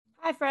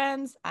Hi,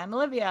 friends. I'm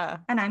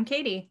Olivia. And I'm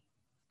Katie.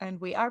 And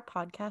we are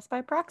Podcast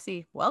by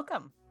Proxy.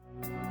 Welcome.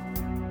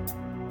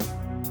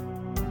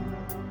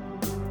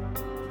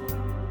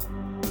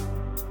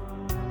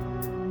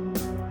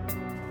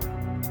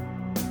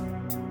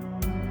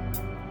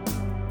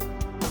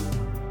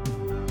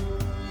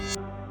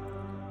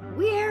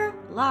 We're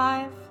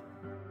live.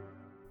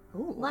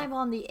 Ooh. Live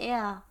on the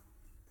air.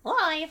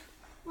 Live.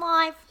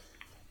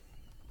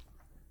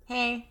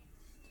 Hey.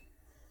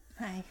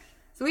 Hi.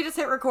 So we just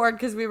hit record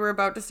because we were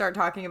about to start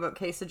talking about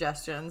case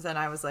suggestions, and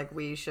I was like,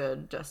 we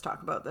should just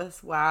talk about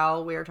this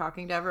while we're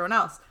talking to everyone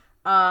else.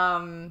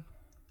 I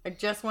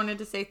just wanted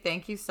to say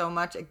thank you so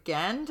much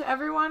again to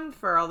everyone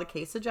for all the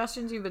case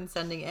suggestions you've been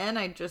sending in.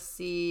 I just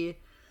see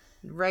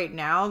right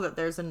now that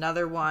there's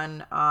another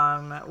one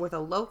with a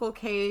local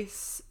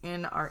case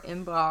in our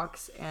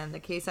inbox, and the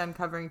case I'm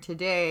covering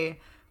today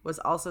was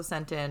also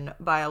sent in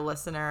by a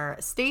listener,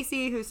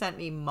 Stacy, who sent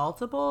me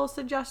multiple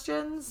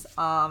suggestions.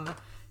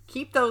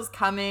 Keep those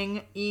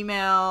coming.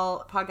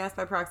 Email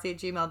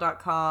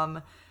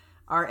podcastbyproxy@gmail.com.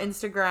 Our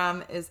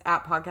Instagram is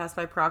at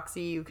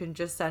podcastbyproxy. You can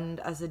just send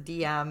us a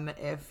DM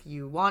if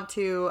you want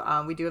to.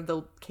 We do have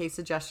the case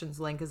suggestions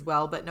link as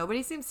well, but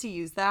nobody seems to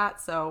use that.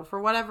 So for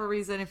whatever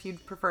reason, if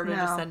you'd prefer to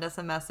just send us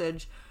a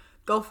message,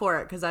 go for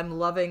it, because I'm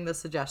loving the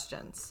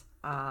suggestions.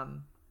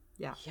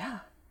 Yeah,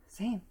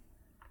 same.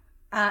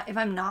 If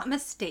I'm not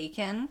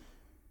mistaken,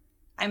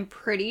 I'm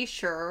pretty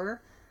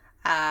sure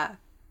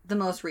the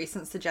most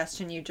recent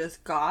suggestion you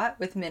just got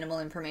with minimal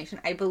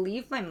information, I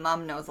believe my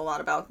mom knows a lot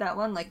about that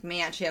one, like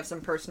may actually have some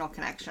personal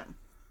connection.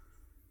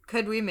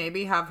 Could we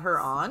maybe have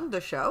her on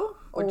the show?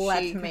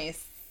 Let me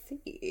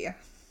see.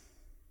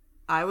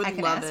 I would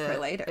love it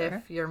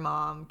later if your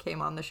mom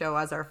came on the show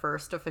as our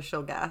first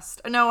official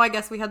guest. No, I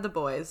guess we had the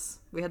boys.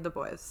 We did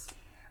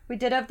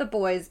have the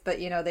boys, but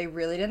they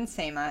really didn't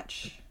say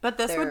much. But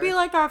this would be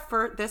like our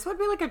first. This would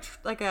be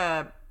like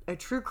a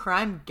true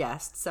crime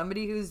guest,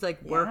 somebody who's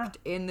worked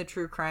in the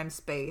true crime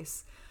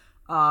space,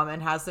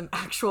 and has some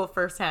actual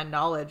firsthand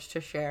knowledge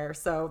to share.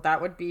 So that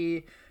would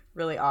be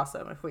really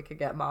awesome if we could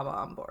get Mama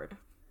on board.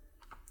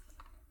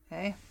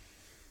 Hey,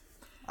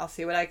 I'll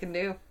see what I can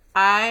do.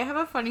 I have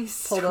a funny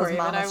story. Pull those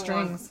mama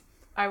strings.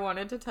 I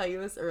wanted to tell you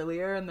this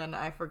earlier, and then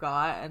I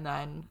forgot, and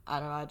then, I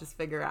don't know, I just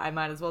figure I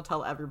might as well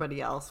tell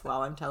everybody else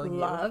while I'm telling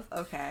you.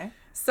 Okay.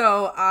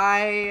 So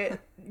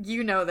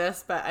you know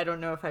this, but I don't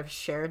know if I've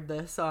shared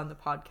this on the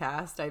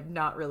podcast. I'm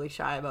not really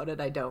shy about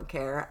it. I don't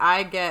care.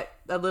 I get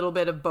a little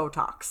bit of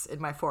Botox in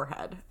my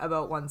forehead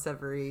about once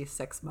every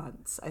 6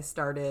 months. I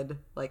started,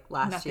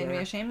 last year. Nothing to be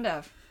ashamed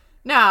of.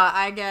 No,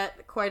 I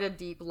get quite a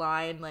deep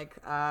line.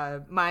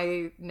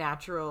 My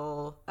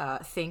natural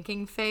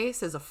thinking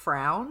face is a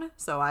frown,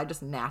 so I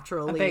just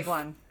naturally a big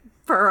one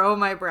furrow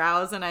my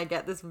brows, and I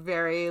get this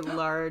very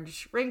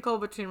large wrinkle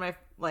between my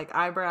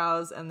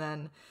eyebrows. And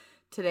then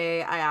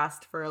today I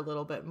asked for a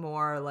little bit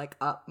more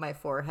up my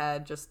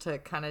forehead, just to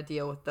kind of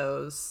deal with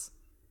those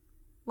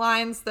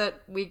lines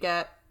that we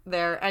get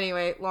there.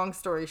 Anyway, long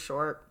story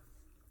short,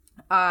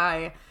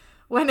 I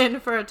went in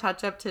for a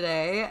touch-up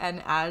today,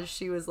 and as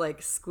she was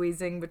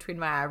squeezing between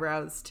my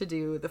eyebrows to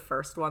do the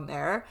first one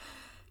there,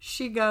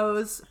 she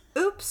goes,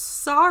 "Oops,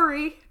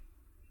 sorry."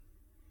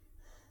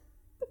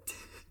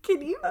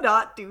 Can you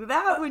not do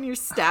that when you're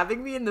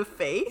stabbing me in the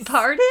face?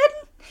 Pardon?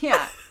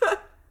 Yeah.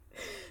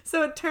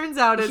 So it turns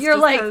out it's you're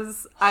just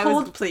because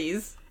hold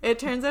please. It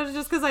turns out it's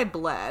just because I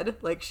bled.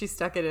 She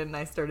stuck it in and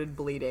I started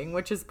bleeding,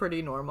 which is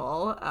pretty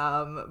normal.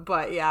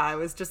 But yeah, I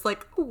was just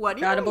like, what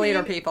do you Gotta mean? bleed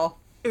her, people.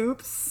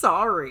 Oops,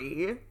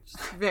 sorry.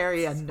 Just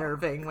very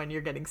unnerving when you're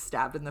getting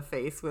stabbed in the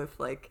face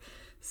with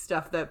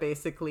stuff that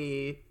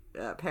basically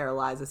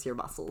paralyzes your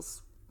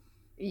muscles.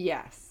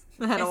 Yes.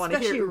 I don't want to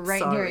hear oops, right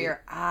sorry. near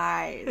your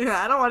eyes.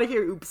 Yeah, I don't want to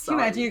hear oops, sorry. Can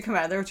you imagine you come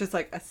out there with just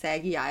a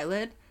saggy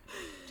eyelid?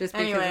 Just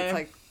because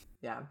it's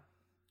yeah.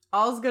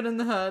 All's good in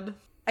the hood.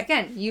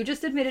 Again, you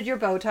just admitted your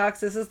Botox.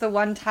 This is the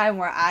one time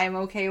where I'm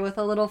okay with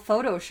a little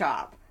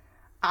Photoshop.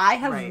 I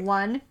have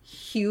one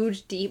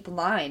huge deep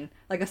line,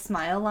 a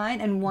smile line,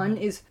 and one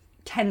is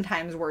 10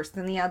 times worse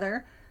than the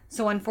other.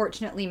 So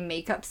unfortunately,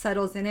 makeup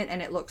settles in it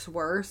and it looks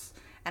worse.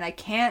 And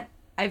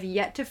I've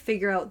yet to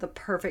figure out the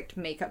perfect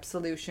makeup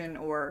solution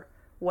or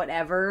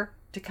whatever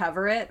to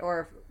cover it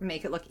or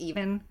make it look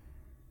even.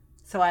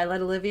 So I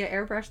let Olivia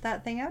airbrush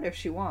that thing out if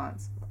she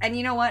wants. And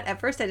you know what? At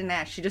first I didn't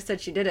ask. She just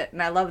said she did it,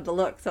 and I loved the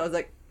look. So I was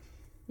like,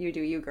 you do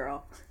you,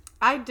 girl.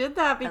 I did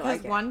that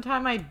because one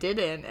time I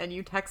didn't, and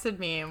you texted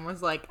me and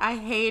was like, I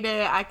hate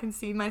it. I can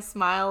see my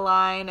smile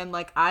line. And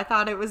I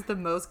thought it was the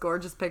most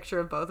gorgeous picture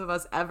of both of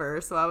us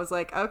ever. So I was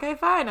like, okay,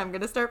 fine. I'm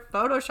going to start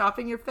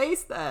photoshopping your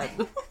face then.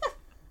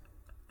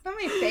 Not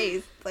my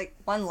face.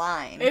 One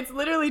line. It's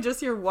literally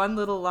just your one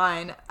little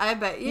line. I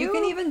bet you. You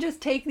can even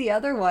just take the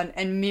other one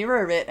and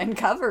mirror it and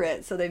cover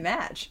it so they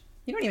match.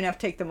 You don't even have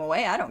to take them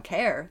away. I don't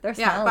care. They're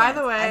smile by lines.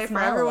 the way, for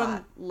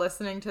everyone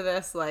listening to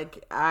this,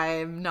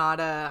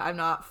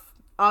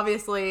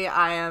 obviously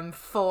I am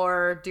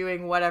for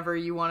doing whatever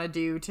you want to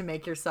do to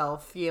make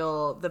yourself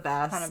feel the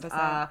best.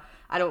 100%.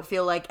 I don't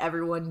feel like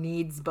everyone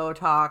needs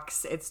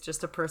Botox. It's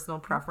just a personal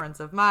preference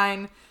of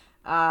mine.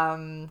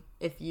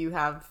 If you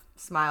have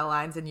smile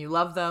lines and you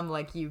love them,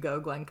 like, you go,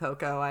 Glen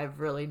Coco. I have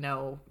really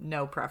no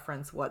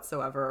preference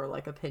whatsoever or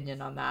like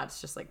opinion on that. It's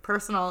just like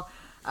personal.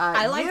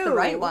 I like the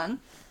right one.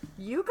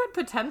 You could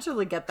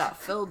potentially get that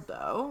filled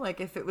though.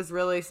 Like, if it was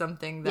really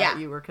something that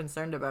you were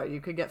concerned about, you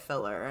could get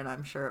filler, and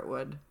I'm sure it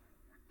would.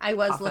 I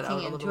was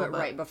looking into it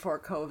right before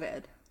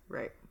COVID.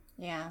 Right.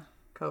 Yeah.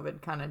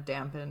 COVID kind of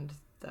dampened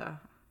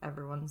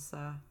everyone's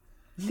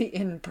the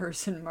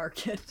in-person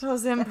market.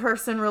 Those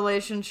in-person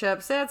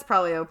relationships. Yeah, it's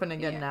probably open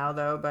again now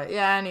though. But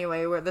yeah,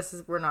 anyway,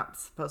 we're not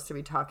supposed to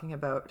be talking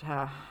about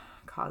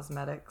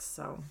cosmetics,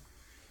 so.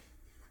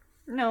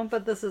 No,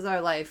 but this is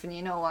our life, and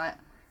you know what?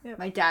 Yep.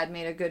 My dad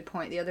made a good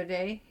point the other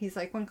day. He's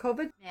like, when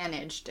COVID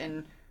managed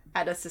and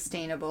at a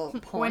sustainable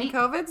point, when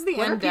COVID's the endemic,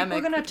 what are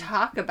people going to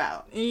talk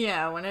about?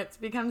 Yeah, when it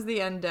becomes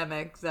the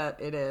endemic that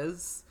it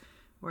is,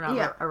 we're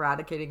not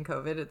eradicating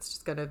COVID. It's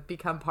just going to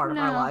become part of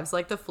our lives,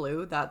 like the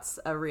flu. That's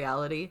a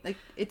reality. Like,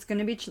 it's going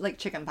to be like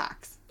chicken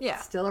pox. Yeah,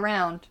 it's still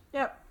around.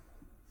 Yep.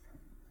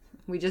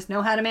 We just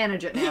know how to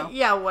manage it now.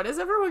 Yeah. What is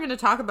everyone going to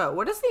talk about?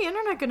 What is the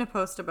internet going to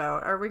post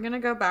about? Are we going to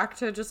go back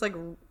to just like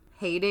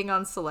hating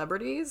on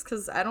celebrities?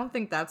 Because I don't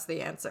think that's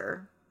the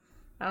answer.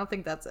 I don't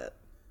think that's it.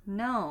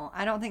 No,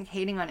 I don't think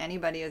hating on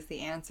anybody is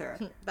the answer.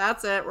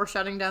 That's it. We're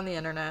shutting down the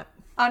internet.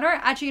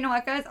 Actually, you know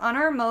what, guys? On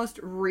our most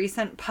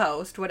recent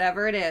post,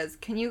 whatever it is,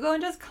 can you go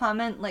and just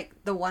comment, like,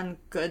 the one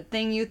good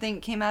thing you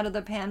think came out of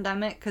the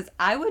pandemic? Because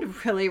I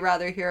would really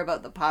rather hear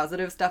about the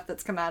positive stuff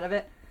that's come out of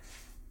it.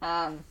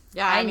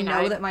 I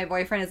know that my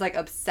boyfriend is, like,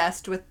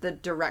 obsessed with the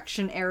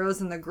direction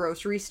arrows in the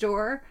grocery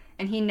store,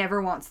 and he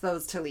never wants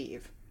those to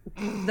leave.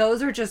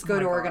 Those are just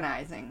good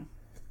organizing.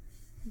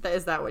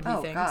 Is that what he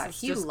thinks? God, it's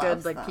he just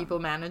loves good, like, them. people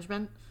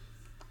management?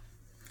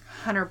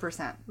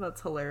 100%.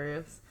 That's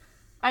hilarious.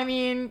 I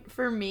mean,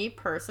 for me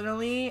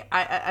personally,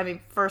 I mean,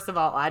 first of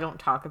all, I don't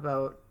talk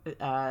about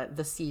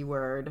the C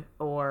word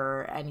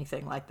or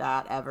anything like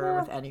that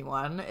ever with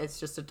anyone. It's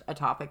just a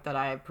topic that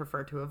I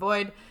prefer to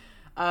avoid.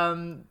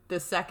 The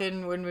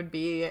second one would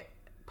be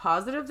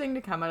positive thing to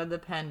come out of the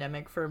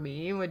pandemic for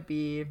me would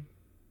be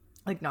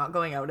like not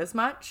going out as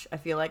much. I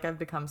feel like I've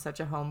become such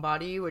a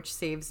homebody, which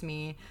saves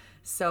me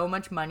so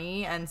much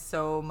money and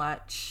so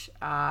much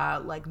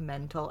like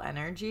mental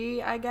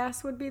energy, I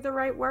guess would be the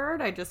right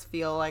word. I just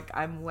feel like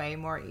I'm way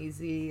more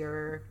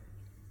easier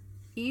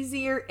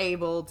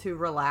able to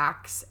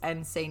relax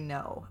and say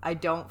no.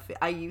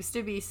 I used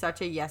to be such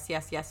a yes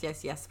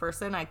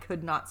person. I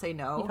could not say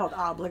no. You felt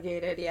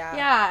obligated, yeah.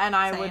 Yeah, and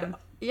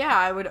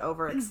I would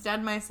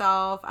overextend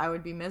myself. I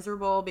would be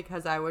miserable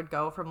because I would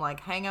go from like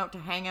hangout to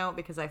hangout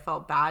because I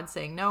felt bad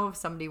saying no if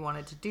somebody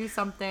wanted to do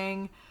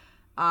something.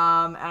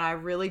 And I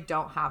really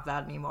don't have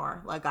that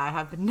anymore. Like, I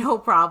have no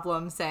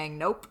problem saying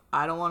nope,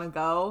 I don't want to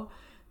go.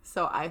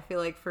 So I feel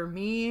like for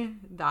me,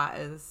 that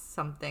is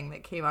something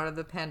that came out of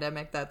the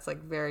pandemic that's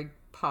like very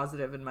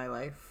positive in my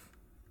life.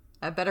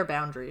 I have better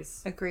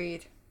boundaries.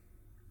 Agreed.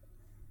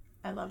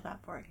 I love that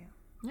for you.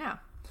 Yeah.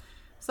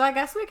 So I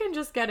guess we can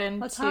just get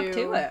into... Let's talk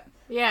to it.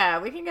 Yeah,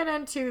 we can get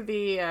into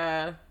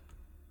the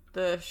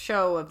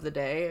show of the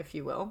day, if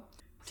you will.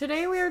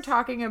 Today we are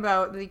talking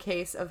about the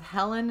case of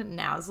Helen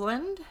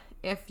Naslund.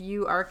 If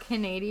you are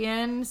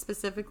Canadian,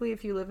 specifically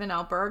if you live in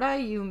Alberta,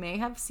 you may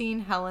have seen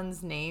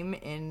Helen's name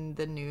in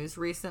the news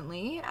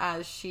recently,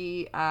 as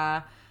she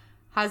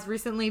has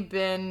recently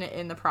been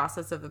in the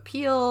process of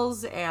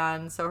appeals,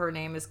 and so her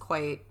name is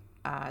quite,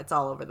 it's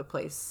all over the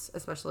place,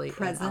 especially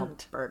in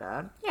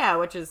Alberta. Yeah,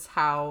 which is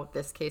how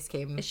this case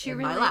came Is she in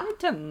my lap. related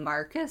to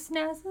Marcus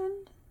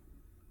Naslund?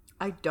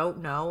 I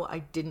don't know. I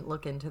didn't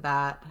look into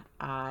that.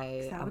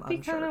 That would be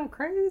kind of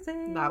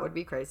crazy. That would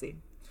be crazy.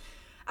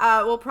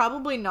 Well,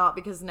 probably not,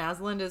 because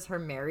Naslund is her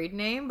married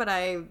name, but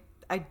I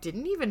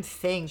didn't even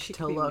think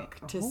to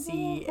look to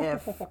see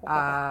if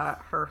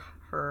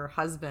her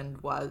husband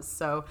was.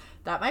 So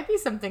that might be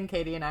something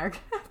Katie and I are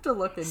going to have to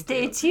look into.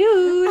 Stay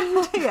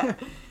tuned. Yeah.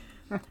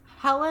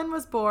 Helen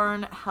was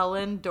born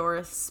Helen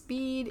Doris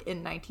Speed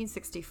in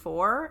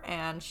 1964,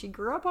 and she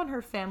grew up on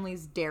her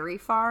family's dairy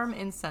farm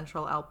in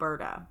central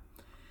Alberta.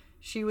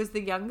 She was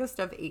the youngest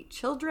of 8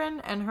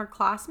 children, and her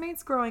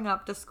classmates growing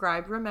up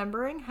described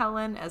remembering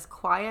Helen as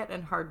quiet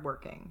and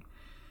hardworking.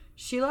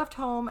 She left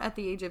home at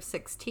the age of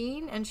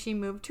 16, and she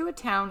moved to a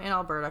town in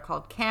Alberta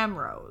called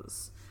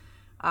Camrose.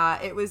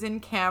 It was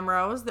in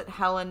Camrose that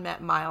Helen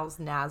met Miles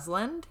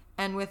Naslund,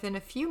 and within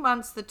a few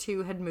months the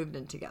two had moved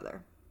in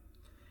together.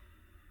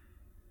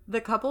 The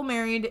couple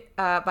married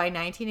by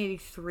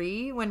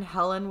 1983 when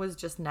Helen was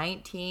just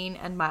 19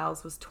 and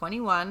Miles was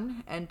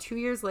 21, and 2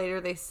 years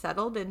later they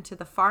settled into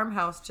the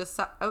farmhouse just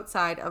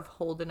outside of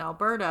Holden,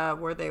 Alberta,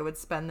 where they would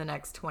spend the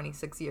next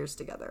 26 years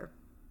together.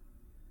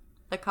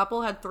 The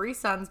couple had 3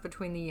 sons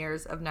between the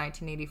years of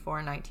 1984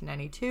 and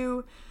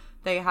 1992.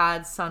 They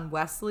had son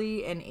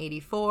Wesley in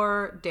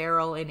 84,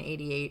 Daryl in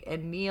 88,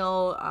 and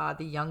Neil,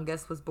 the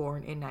youngest, was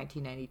born in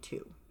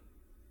 1992.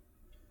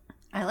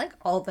 I like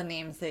all the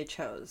names they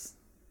chose.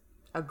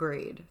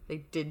 Agreed.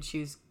 They did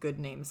choose good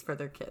names for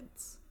their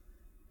kids.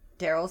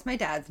 Daryl's my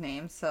dad's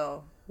name,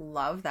 so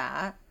love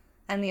that.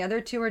 And the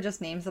other two are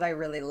just names that I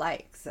really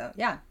like. So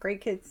yeah,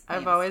 great kids.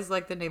 I've always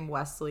liked the name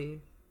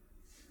Wesley.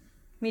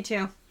 Me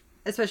too.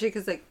 Especially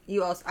because like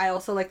I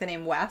also like the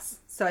name Wes.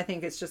 So I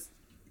think it's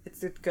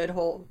a good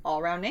whole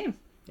all-around name.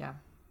 Yeah.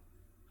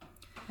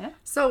 Yeah.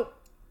 So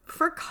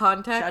for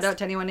context, shout out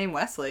to anyone named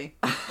Wesley.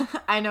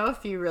 I know a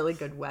few really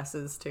good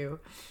Wesses too.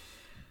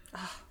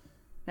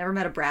 Never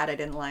met a Brad I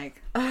didn't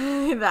like.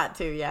 That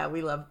too, yeah.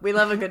 We love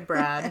a good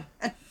Brad.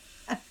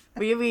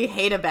 we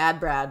hate a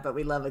bad Brad, but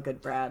we love a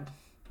good Brad.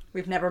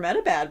 We've never met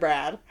a bad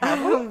Brad,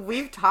 have we?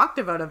 We've talked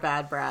about a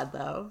bad Brad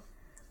though.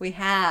 We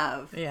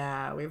have.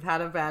 Yeah, we've had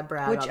a bad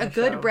Brad. Which a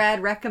good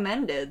Brad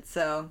recommended,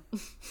 so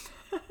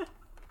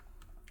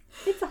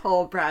it's a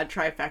whole Brad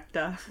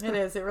trifecta. It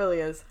is, it really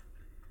is.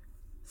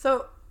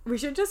 So we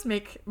should just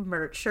make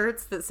merch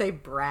shirts that say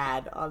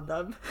Brad on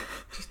them.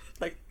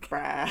 Like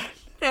Brad.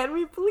 Can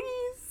we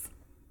please?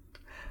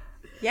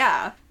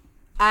 Yeah.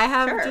 I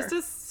have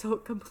just a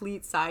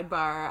complete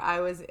sidebar.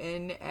 I was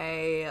in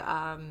a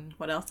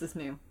what else is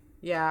new?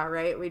 Yeah,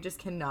 right. We just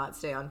cannot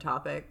stay on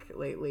topic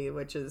lately,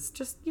 which is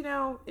just,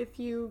 if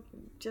you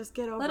just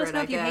get over it, let us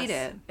know if you hate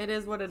it. It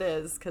is what it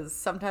is, because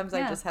sometimes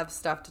I just have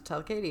stuff to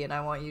tell Katie, and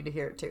I want you to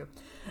hear it too.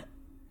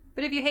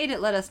 But if you hate it,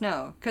 let us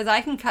know, because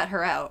I can cut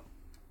her out.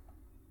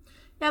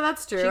 Yeah,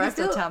 that's true. She can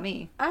still tell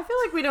me. I feel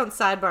like we don't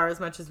sidebar as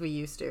much as we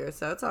used to,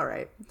 so it's all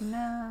right.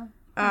 No.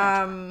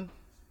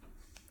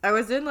 I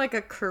was in like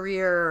a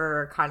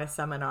career kind of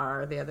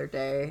seminar the other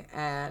day,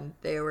 and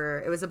it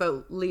was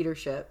about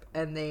leadership,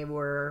 and they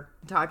were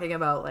talking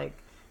about like,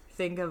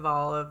 think of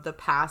all of the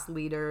past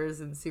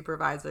leaders and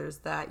supervisors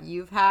that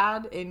you've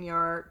had in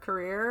your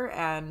career,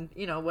 and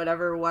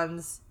whatever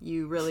ones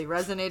you really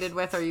resonated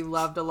with or you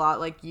loved a lot,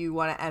 like you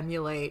want to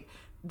emulate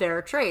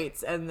their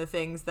traits and the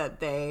things that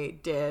they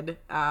did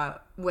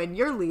when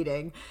you're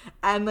leading.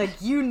 And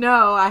like,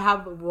 I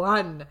have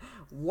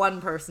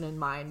one person in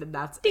mind, and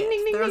that's ding, it.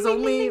 Ding, ding, There's ding,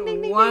 only ding,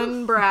 ding, ding, one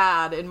ding.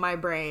 Brad in my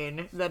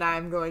brain that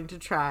I'm going to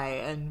try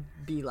and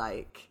be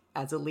like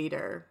as a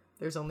leader.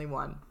 There's only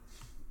one.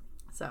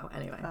 So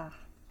anyway.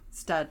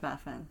 Stud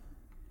muffin.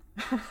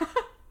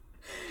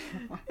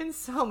 In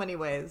so many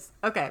ways.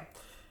 Okay.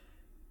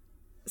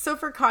 So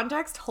for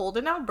context,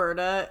 Holden,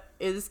 Alberta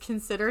is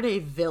considered a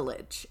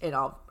village in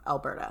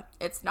Alberta.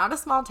 It's not a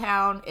small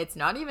town. It's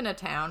not even a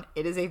town.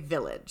 It is a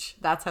village.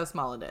 That's how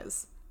small it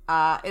is.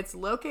 It's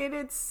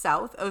located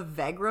south of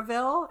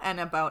Vegreville and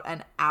about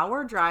an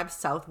hour drive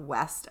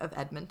southwest of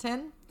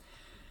Edmonton.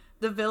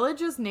 The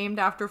village is named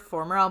after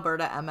former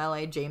Alberta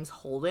MLA James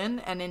Holden,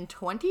 and in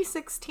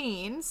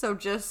 2016, so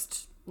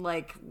just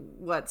like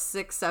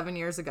 6-7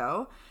 years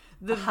ago,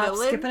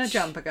 Skip and a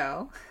jump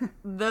ago.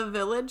 The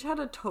village had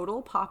a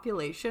total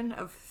population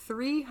of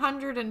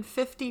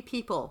 350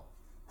 people.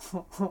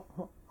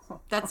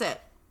 That's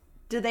it.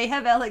 Do they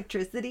have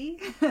electricity?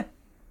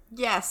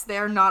 Yes, they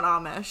are not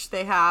Amish.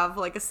 They have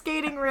like a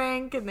skating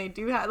rink, and they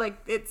do have like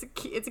it's a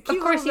cute. Of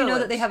course, you know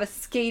that they have have a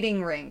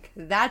skating rink.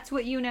 That's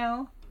what you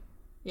know.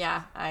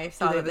 Yeah, I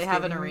saw that they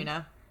have an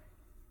arena.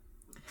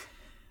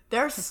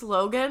 Their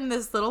slogan,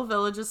 this little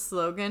village's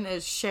slogan,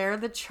 is "Share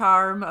the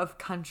charm of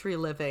country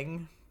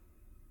living."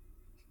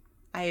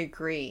 I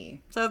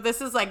agree. So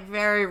this is like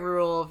very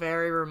rural,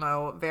 very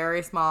remote,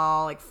 very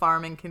small, like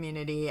farming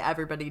community.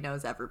 Everybody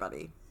knows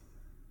everybody.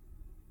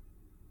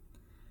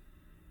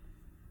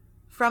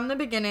 From the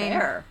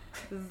beginning,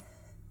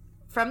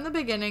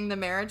 the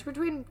marriage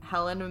between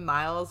Helen and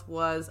Miles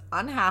was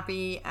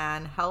unhappy,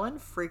 and Helen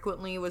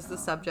frequently was the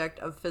subject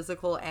of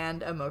physical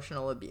and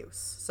emotional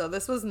abuse. So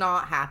this was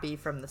not happy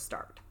from the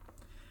start.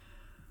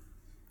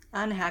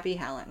 Unhappy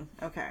Helen.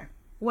 Okay.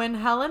 When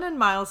Helen and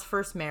Miles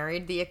first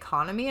married, the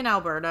economy in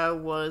Alberta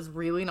was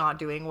really not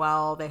doing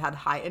well. They had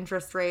high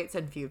interest rates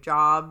and few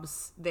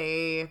jobs.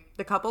 The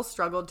couple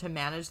struggled to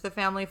manage the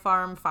family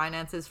farm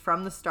finances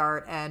from the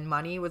start, and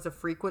money was a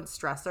frequent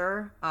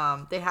stressor.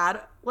 They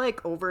had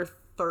like over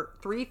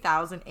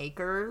 3,000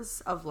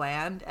 acres of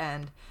land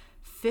and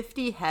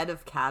 50 head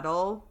of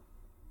cattle.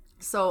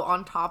 So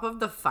on top of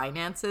the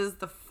finances,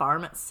 the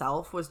farm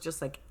itself was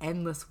just like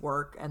endless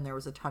work, and there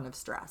was a ton of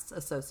stress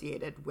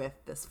associated with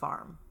this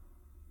farm.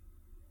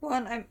 Well,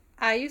 and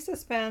I used to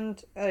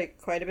spend like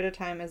quite a bit of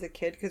time as a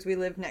kid because we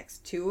lived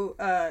next to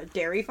a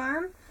dairy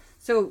farm.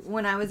 So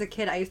when I was a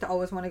kid, I used to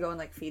always want to go and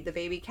like feed the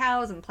baby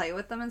cows and play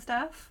with them and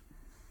stuff.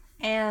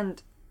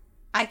 And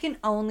I can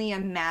only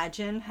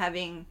imagine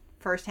having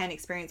firsthand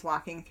experience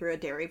walking through a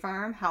dairy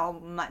farm, how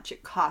much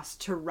it costs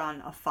to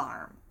run a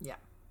farm. Yeah.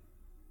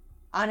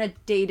 On a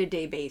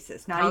day-to-day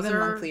basis, not even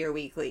monthly or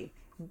weekly,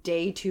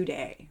 day to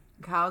day.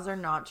 Cows are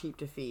not cheap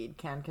to feed,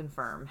 can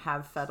confirm.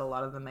 Have fed a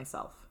lot of them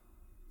myself.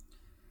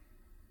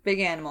 Big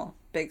animal,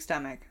 big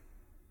stomach.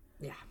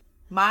 Yeah.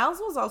 Miles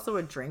was also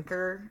a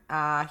drinker.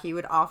 He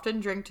would often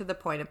drink to the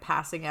point of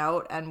passing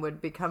out and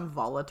would become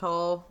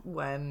volatile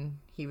when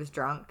he was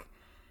drunk.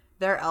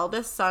 Their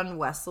eldest son,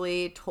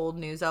 Wesley, told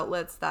news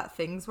outlets that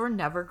things were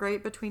never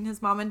great between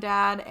his mom and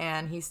dad,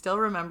 and he still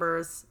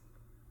remembers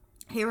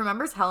He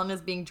remembers Helen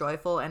as being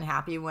joyful and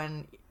happy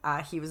when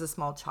he was a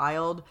small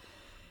child.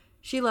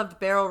 She loved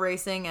barrel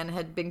racing and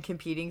had been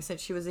competing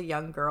since she was a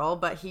young girl,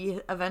 but he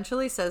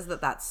eventually says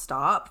that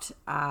stopped.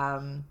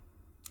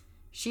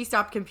 She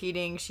stopped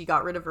competing. She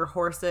got rid of her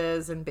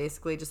horses and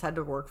basically just had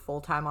to work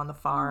full-time on the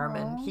farm.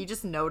 Aww. And he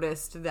just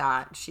noticed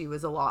that she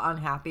was a lot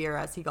unhappier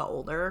as he got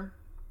older.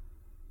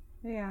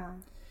 Yeah.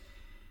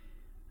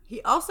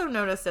 He also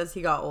noticed as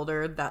he got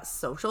older that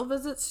social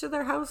visits to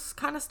their house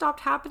kind of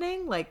stopped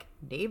happening. Like,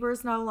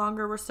 neighbors no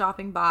longer were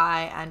stopping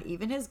by, and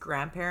even his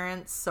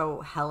grandparents, so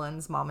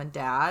Helen's mom and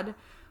dad,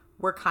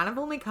 were kind of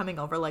only coming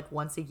over like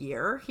once a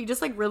year. He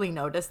just like really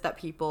noticed that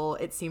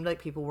it seemed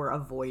like people were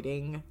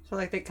avoiding. So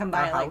like they come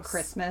by like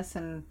Christmas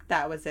and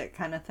that was it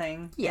kind of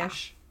thing. Yeah.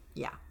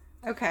 Yeah.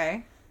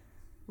 Okay.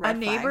 A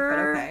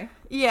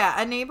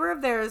neighbor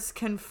of theirs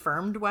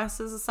confirmed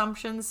Wes's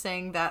assumptions,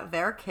 saying that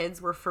their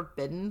kids were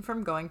forbidden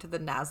from going to the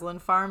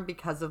Naslund farm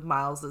because of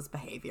Miles's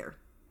behavior.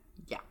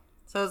 Yeah.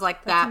 So it was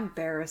like That's that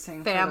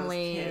embarrassing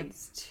family for those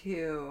kids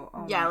too.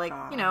 Oh yeah, my like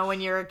gosh. You know,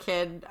 when you're a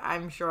kid,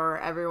 I'm sure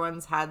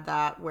everyone's had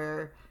that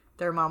where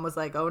their mom was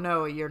like, "Oh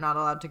no, you're not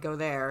allowed to go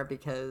there,"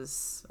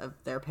 because of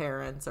their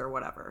parents or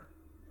whatever.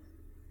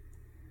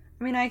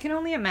 I mean, I can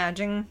only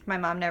imagine. My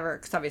mom never,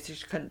 because obviously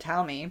she couldn't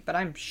tell me, but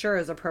I'm sure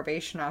as a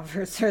probation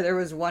officer, there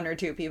was one or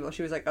two people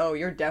she was like, "Oh,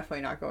 you're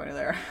definitely not going to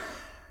there."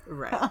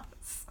 Right.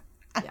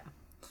 Yeah.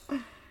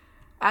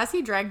 As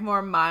he drank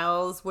more,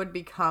 Miles would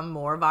become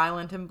more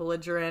violent and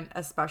belligerent,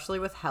 especially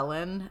with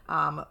Helen.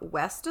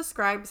 Wes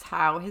describes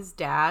how his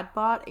dad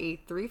bought a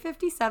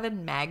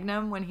 .357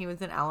 Magnum when he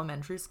was in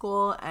elementary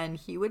school, and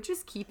he would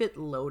just keep it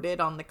loaded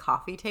on the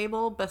coffee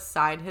table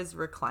beside his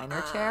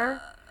recliner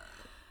chair.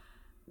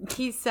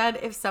 He said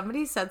if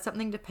somebody said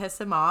something to piss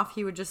him off,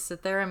 he would just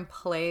sit there and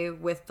play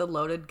with the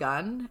loaded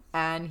gun.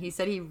 And he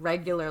said he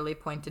regularly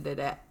pointed it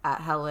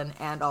at Helen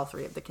and all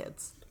three of the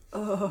kids.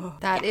 Oh,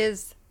 that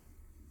is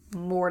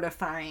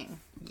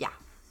mortifying. Yeah.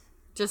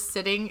 Just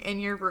sitting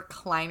in your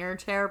recliner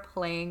chair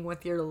playing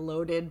with your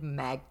loaded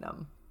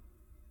Magnum.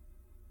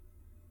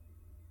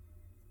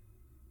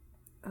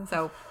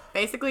 So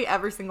basically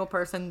every single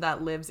person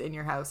that lives in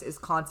your house is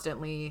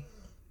constantly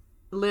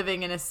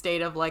living in a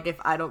state of like, if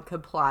I don't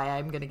comply,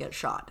 I'm going to get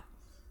shot.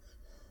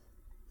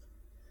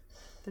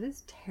 That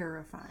is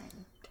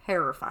terrifying.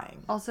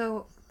 Terrifying.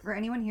 Also, for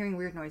anyone hearing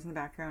weird noise in the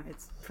background,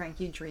 it's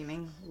Frankie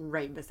dreaming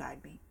right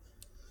beside me.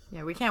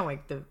 Yeah, we can't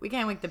wake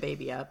the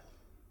baby up.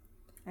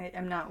 I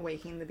am not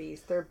waking the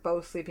beast. They're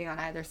both sleeping on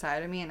either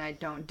side of me, and I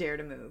don't dare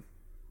to move.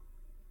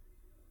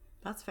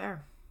 That's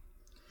fair.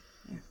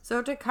 Yeah.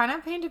 So to kind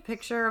of paint a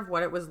picture of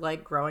what it was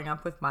like growing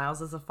up with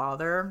Miles as a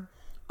father,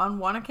 on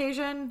one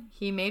occasion,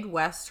 he made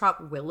Wes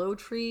chop willow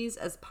trees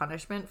as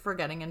punishment for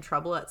getting in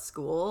trouble at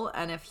school,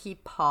 and if he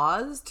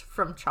paused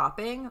from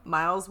chopping,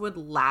 Miles would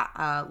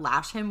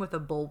lash him with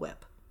a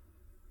bullwhip.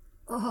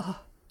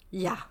 Oh.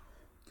 Yeah.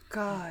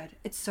 God.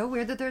 It's so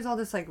weird that there's all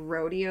this like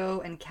rodeo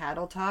and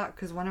cattle talk,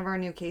 because one of our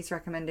new case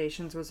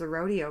recommendations was a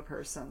rodeo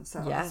person,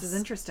 so yes. This is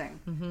interesting.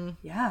 Mm-hmm.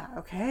 Yeah,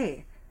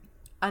 okay.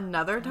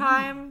 Another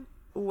time,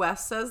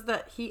 Wes says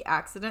that he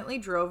accidentally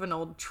drove an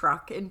old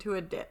truck into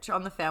a ditch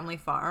on the family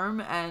farm,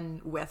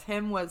 and with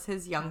him was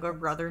his younger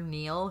brother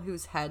Neil,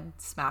 whose head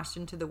smashed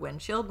into the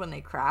windshield when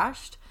they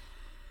crashed.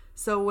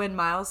 So when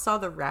Miles saw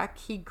the wreck,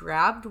 he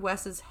grabbed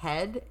Wes's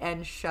head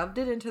and shoved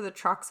it into the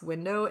truck's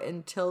window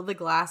until the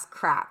glass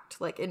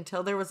cracked, like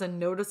until there was a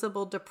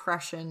noticeable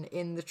depression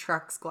in the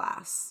truck's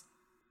glass.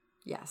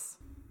 Yes.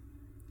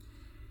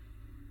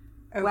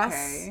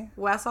 Okay.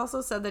 Wes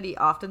also said that he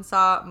often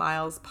saw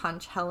Miles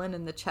punch Helen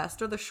in the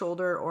chest or the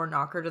shoulder or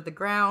knock her to the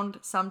ground.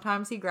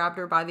 Sometimes he grabbed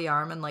her by the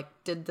arm and like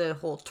did the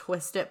whole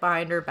twist it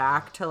behind her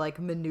back to like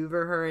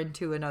maneuver her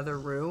into another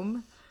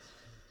room.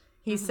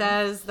 He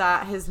says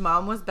that his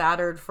mom was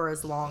battered for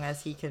as long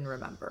as he can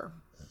remember.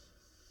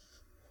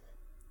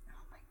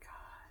 Oh my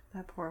God,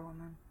 that poor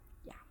woman.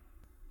 Yeah.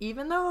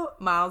 Even though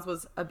Miles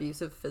was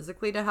abusive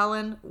physically to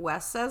Helen,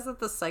 Wes says that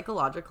the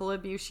psychological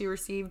abuse she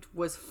received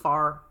was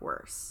far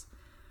worse.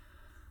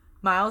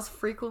 Miles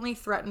frequently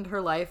threatened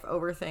her life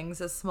over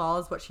things as small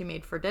as what she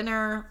made for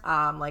dinner.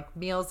 Like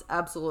meals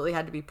absolutely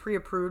had to be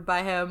pre-approved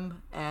by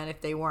him, and if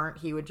they weren't,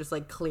 he would just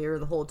like clear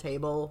the whole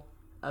table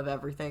of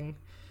everything.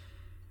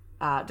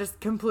 Just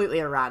completely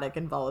erratic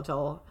and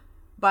volatile.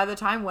 By the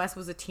time Wes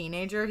was a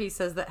teenager, he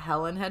says that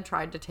Helen had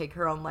tried to take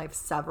her own life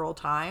several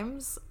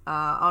times.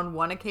 On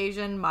one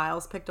occasion,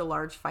 Miles picked a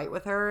large fight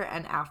with her,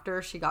 and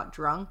after she got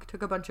drunk,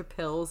 took a bunch of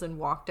pills and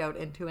walked out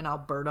into an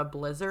Alberta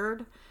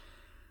blizzard.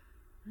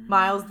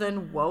 Miles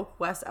then woke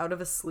Wes out of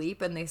a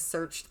sleep, and they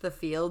searched the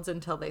fields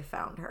until they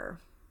found her.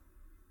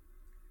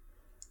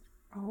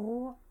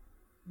 Oh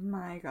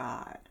my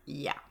God.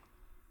 Yeah.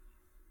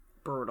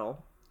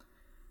 Brutal.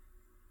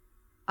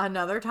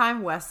 Another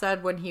time, Wes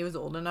said when he was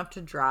old enough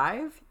to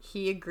drive,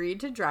 he agreed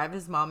to drive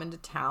his mom into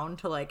town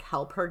to, like,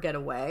 help her get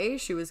away.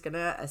 She was going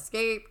to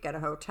escape, get a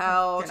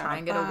hotel, try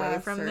and get away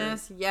from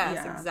this.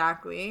 Yes,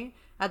 exactly.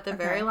 At the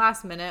very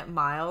last minute,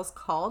 Miles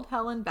called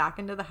Helen back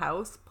into the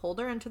house, pulled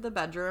her into the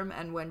bedroom,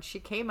 and when she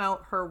came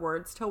out, her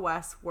words to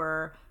Wes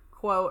were,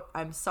 quote,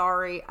 "I'm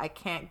sorry, I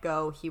can't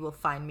go. He will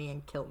find me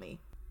and kill me."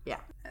 Yeah.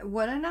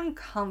 What an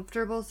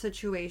uncomfortable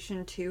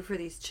situation, too, for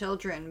these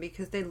children,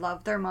 because they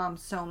love their mom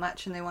so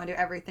much and they want to do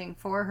everything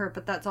for her,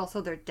 but that's also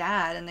their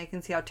dad, and they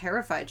can see how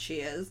terrified she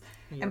is,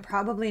 and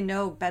probably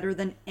know better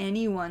than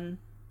anyone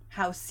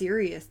how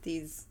serious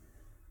these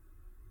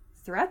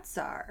threats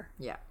are.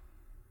 Yeah.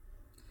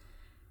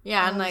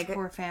 Yeah, and, like,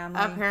 poor family.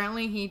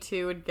 Apparently he,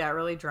 too, would get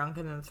really drunk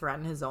and then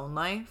threaten his own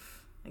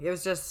life. Like, it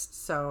was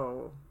just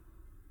so,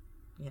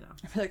 you know.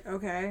 I feel like,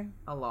 okay.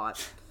 A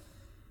lot.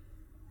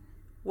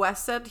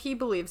 Wes said he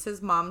believes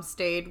his mom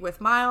stayed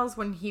with Miles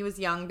when he was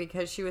young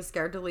because she was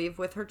scared to leave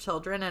with her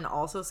children and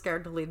also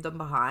scared to leave them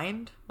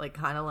behind. Like,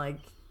 kind of like,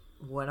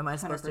 what am I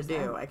supposed 100%.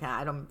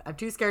 To do? I'm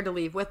too scared to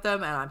leave with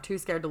them, and I'm too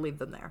scared to leave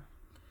them there.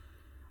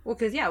 Well,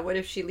 because, yeah, what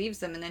if she leaves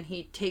them and then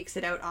he takes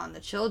it out on the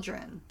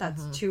children?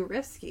 That's too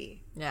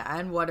risky. Yeah,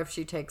 and what if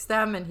she takes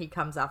them and he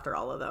comes after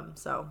all of them?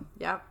 So,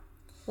 yeah.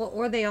 Well,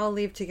 or they all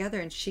leave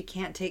together and she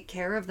can't take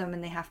care of them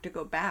and they have to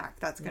go back.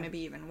 That's going to be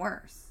even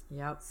worse.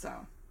 Yep.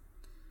 So...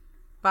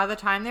 By the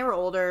time they were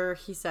older,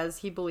 he says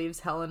he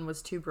believes Helen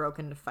was too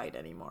broken to fight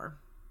anymore.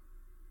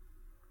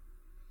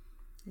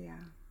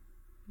 Yeah.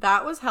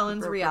 That was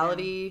Helen's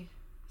reality.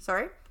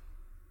 Sorry?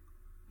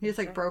 He just,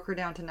 like, broke her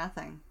down to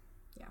nothing.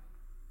 Yeah.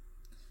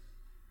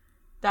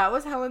 That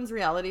was Helen's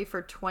reality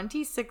for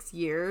 26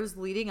 years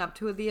leading up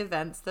to the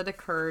events that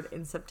occurred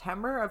in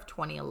September of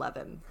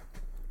 2011.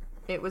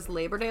 It was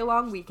Labor Day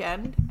long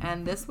weekend,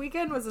 and this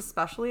weekend was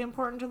especially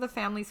important to the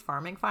family's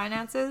farming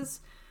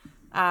finances.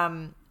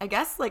 I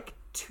guess, like,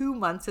 2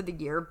 months of the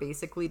year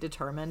basically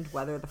determined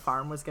whether the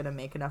farm was going to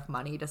make enough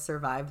money to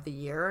survive the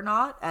year or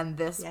not. And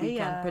this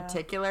weekend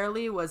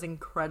particularly was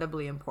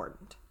incredibly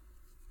important.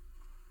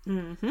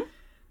 Mm-hmm.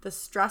 The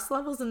stress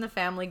levels in the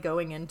family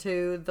going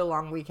into the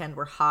long weekend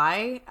were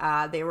high.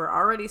 They were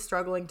already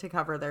struggling to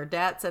cover their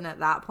debts. And at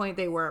that point,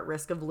 they were at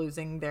risk of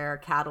losing their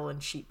cattle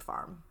and sheep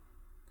farm.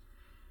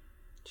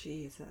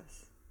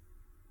 Jesus.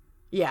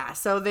 Yeah.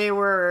 So they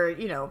were,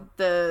 you know,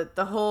 the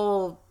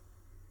whole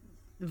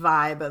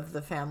vibe of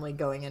the family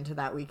going into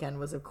that weekend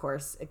was, of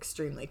course,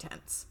 extremely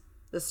tense.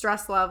 The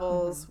stress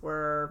levels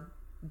were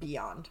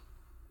beyond.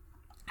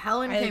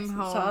 Helen came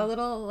home. I saw a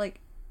little, like,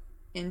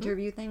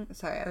 interview thing.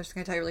 Sorry, I was just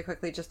going to tell you really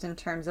quickly, just in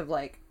terms of,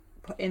 like,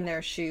 in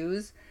their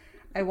shoes.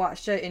 I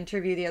watched an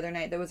interview the other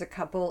night. There was a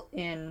couple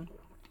in,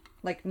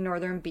 like,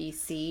 northern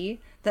BC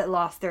that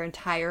lost their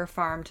entire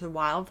farm to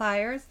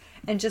wildfires,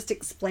 and just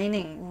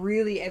explaining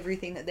really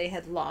everything that they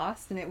had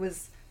lost. And it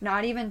was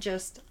not even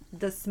just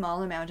the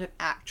small amount of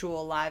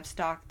actual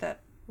livestock that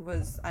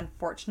was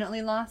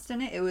unfortunately lost in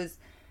it. It was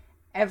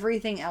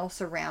everything else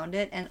around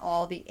it and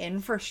all the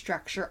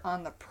infrastructure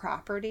on the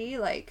property.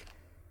 Like,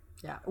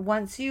 yeah,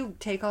 once you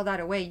take all that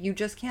away, you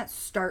just can't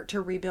start to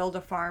rebuild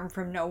a farm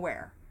from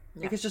nowhere.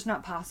 Yeah. Like, it's just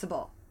not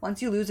possible.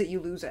 Once you lose it, you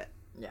lose it.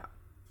 Yeah.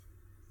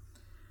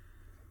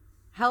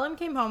 Helen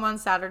came home on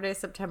Saturday,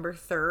 September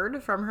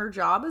 3rd from her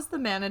job as the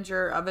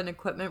manager of an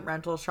equipment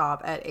rental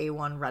shop at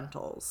A1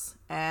 Rentals,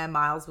 and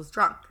Miles was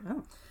drunk.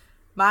 Oh.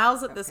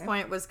 Miles at this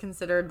point was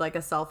considered like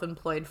a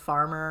self-employed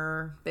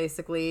farmer,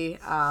 basically.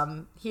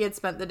 He had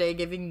spent the day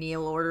giving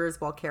meal orders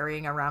while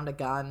carrying around a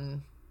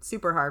gun.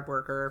 Super hard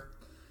worker.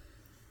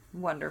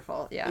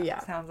 Wonderful. Yeah.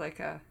 Sounds like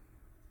a...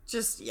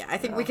 I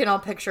think we can all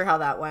picture how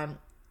that went.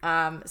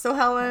 So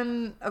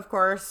Helen, of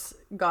course,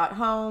 got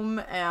home,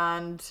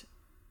 and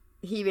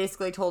he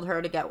basically told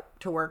her to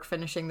get to work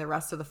finishing the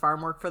rest of the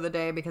farm work for the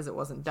day because it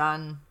wasn't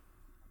done.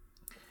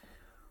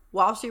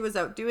 While she was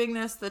out doing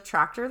this, the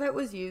tractor that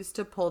was used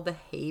to pull the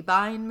hay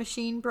bine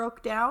machine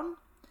broke down.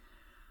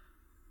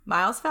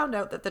 Miles found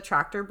out that the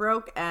tractor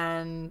broke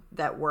and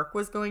that work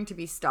was going to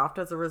be stopped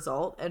as a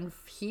result, and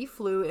he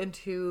flew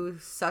into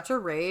such a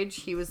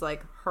rage. He was,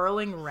 like,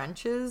 hurling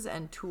wrenches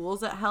and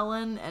tools at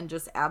Helen and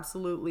just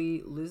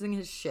absolutely losing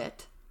his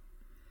shit.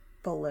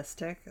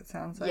 Ballistic, it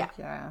sounds like.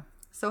 Yeah.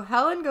 So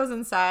Helen goes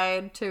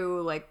inside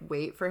to, like,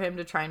 wait for him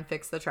to try and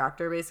fix the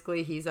tractor,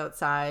 basically. He's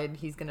outside.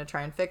 He's going to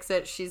try and fix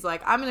it. She's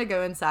like, I'm going to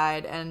go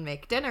inside and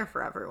make dinner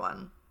for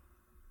everyone.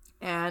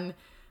 And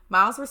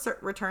Miles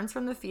returns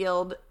from the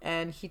field,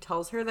 and he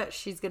tells her that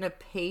she's going to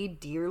pay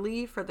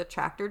dearly for the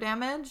tractor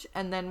damage.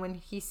 And then when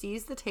he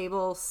sees the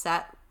table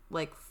set,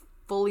 like,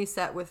 fully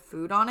set with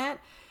food on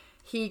it,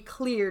 he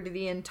cleared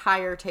the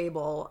entire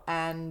table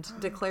and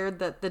declared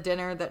that the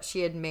dinner that she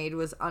had made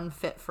was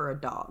unfit for a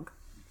dog.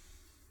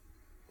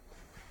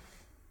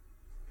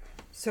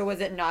 So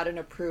was it not an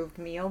approved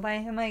meal by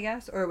him, I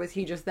guess? Or was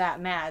he just that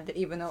mad that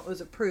even though it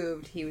was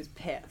approved, he was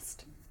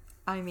pissed?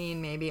 I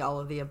mean, maybe all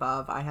of the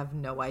above. I have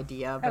no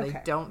idea, but okay.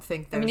 I don't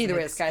think there's either an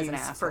way, this guy's an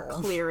excuse for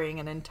asshole. clearing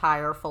an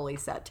entire fully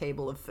set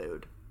table of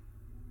food.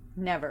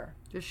 Never.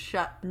 Just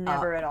shut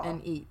Never up at all.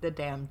 and eat the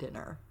damn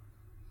dinner.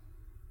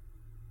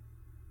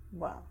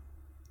 Well,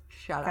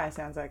 Shut guy up.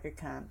 sounds like a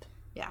cunt.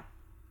 Yeah.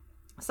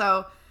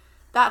 So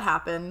that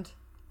happened.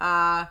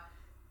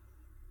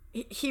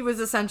 He was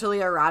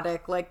essentially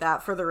erratic like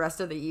that for the rest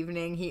of the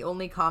evening. He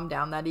only calmed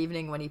down that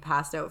evening when he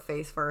passed out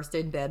face first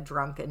in bed,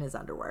 drunk in his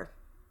underwear.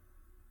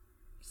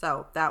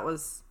 So that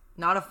was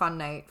not a fun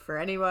night for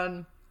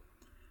anyone.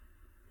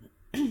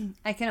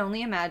 I can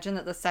only imagine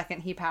that the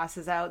second he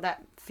passes out,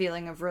 that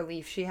feeling of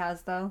relief she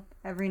has, though,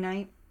 every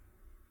night.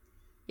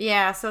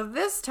 Yeah, so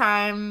this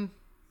time,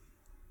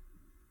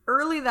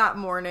 early that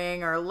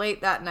morning or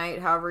late that night,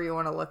 however you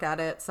want to look at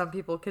it, some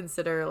people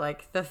consider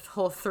like the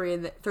whole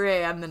 3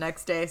 a.m. the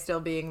next day still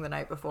being the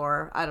night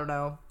before. I don't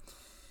know.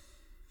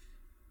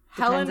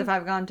 Depends if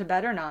I've gone to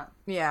bed or not.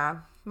 Yeah.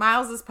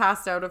 Miles is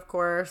passed out, of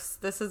course.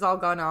 This has all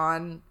gone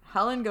on.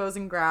 Helen goes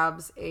and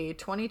grabs a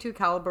 .22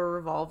 caliber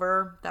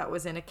revolver that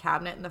was in a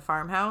cabinet in the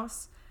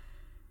farmhouse.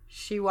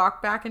 She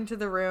walked back into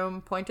the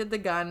room, pointed the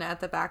gun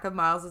at the back of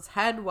Miles's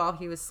head while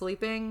he was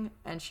sleeping,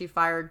 and she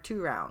fired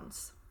 2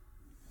 rounds.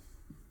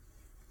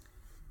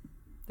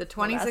 The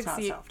 26 Well, that's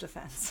not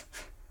self-defense.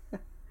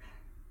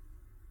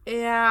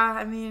 Yeah,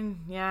 I mean,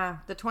 yeah.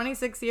 The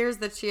 26 years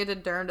that she had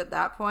endured at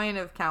that point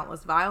of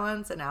countless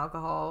violence and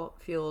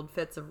alcohol-fueled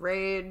fits of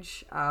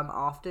rage,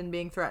 often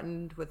being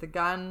threatened with a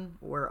gun,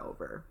 were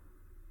over.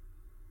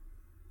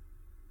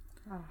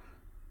 Oh,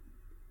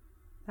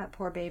 that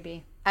poor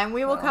baby. And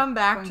we will come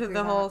back to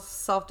the whole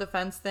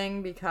self-defense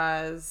thing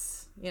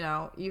because, you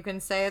know, you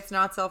can say it's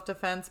not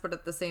self-defense, but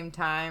at the same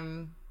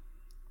time,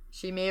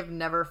 she may have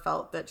never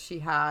felt that she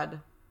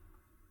had...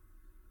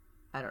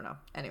 I don't know.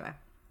 Anyway.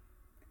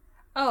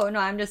 Oh, no,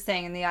 I'm just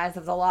saying in the eyes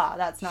of the law,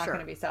 that's not Sure.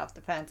 going to be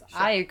self-defense. Sure.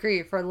 I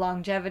agree. For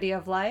longevity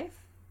of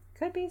life,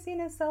 could be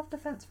seen as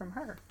self-defense from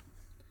her.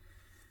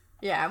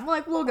 Yeah, I'm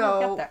like, we'll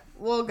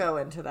go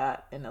into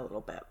that in a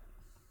little bit.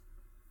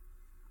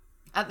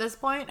 At this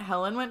point,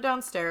 Helen went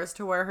downstairs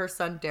to where her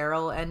son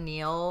Daryl and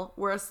Neil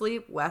were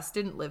asleep. Wes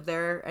didn't live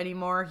there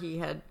anymore. He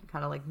had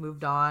kind of like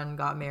moved on,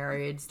 got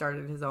married,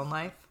 started his own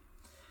life.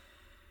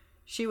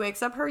 She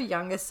wakes up her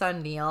youngest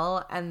son,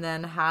 Neil, and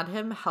then had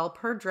him help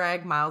her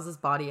drag Miles's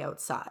body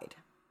outside.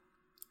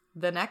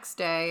 The next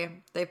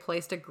day, they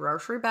placed a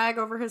grocery bag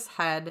over his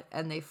head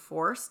and they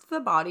forced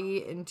the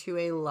body into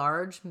a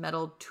large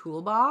metal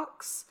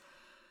toolbox,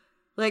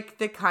 like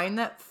the kind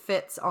that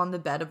fits on the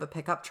bed of a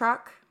pickup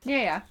truck.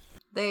 Yeah.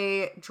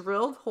 They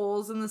drilled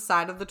holes in the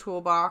side of the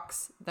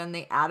toolbox, then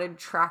they added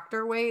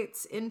tractor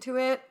weights into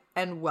it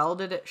and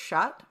welded it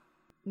shut.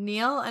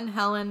 Neil and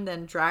Helen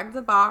then dragged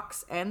the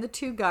box and the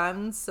 2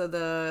 guns, so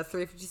the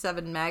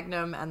 .357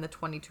 Magnum and the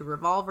 .22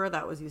 revolver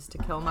that was used to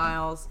kill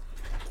Miles,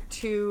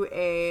 to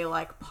a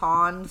like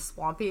pond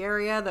swampy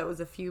area that was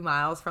a few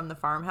miles from the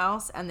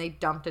farmhouse, and they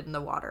dumped it in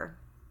the water.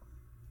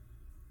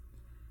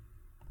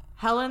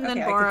 Helen then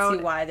borrowed... I could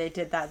see why they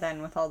did that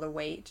then with all the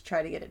weight, to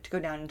try to get it to go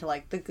down into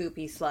like the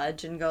goopy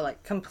sludge and go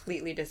like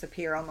completely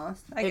disappear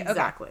almost.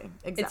 Exactly.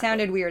 It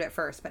sounded weird at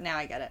first, but now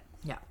I get it.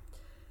 Yeah.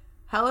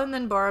 Helen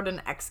then borrowed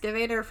an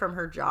excavator from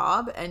her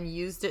job and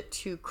used it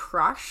to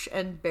crush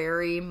and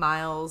bury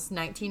Miles'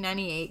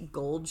 1998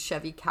 gold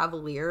Chevy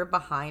Cavalier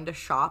behind a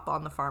shop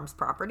on the farm's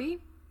property.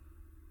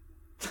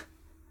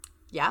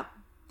 Yep.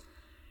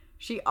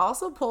 She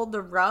also pulled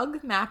the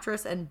rug,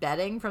 mattress, and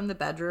bedding from the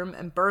bedroom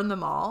and burned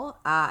them all,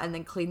 and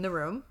then cleaned the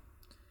room.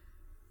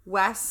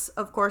 Wes,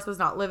 of course, was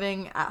not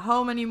living at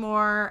home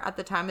anymore at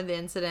the time of the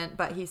incident,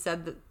 but he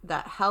said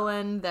that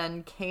Helen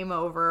then came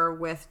over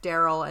with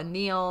Daryl and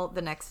Neil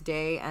the next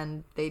day,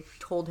 and they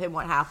told him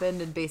what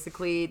happened, and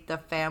basically the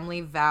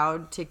family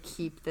vowed to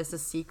keep this a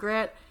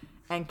secret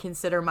and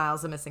consider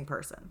Miles a missing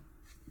person.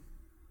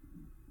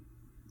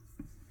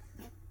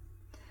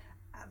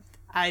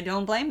 I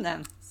don't blame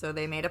them. So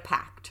they made a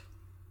pact.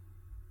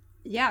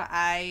 Yeah,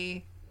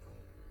 I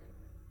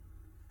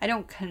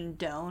don't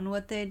condone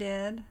what they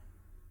did,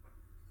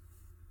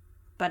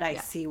 but I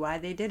see why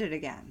they did it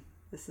again.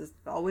 This is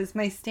always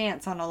my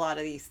stance on a lot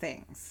of these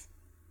things.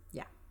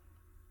 Yeah.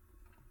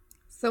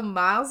 So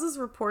Miles is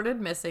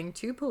reported missing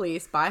to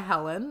police by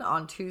Helen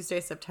on Tuesday,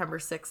 September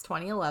 6,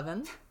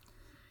 2011.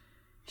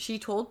 She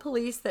told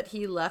police that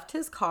he left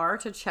his car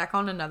to check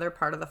on another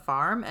part of the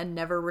farm and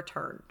never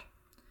returned.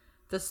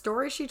 The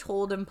story she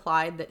told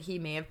implied that he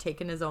may have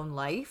taken his own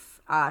life.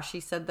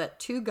 She said that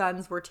 2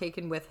 guns were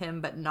taken with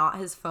him, but not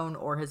his phone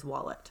or his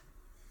wallet.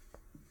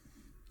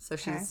 So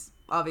she's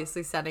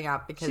obviously setting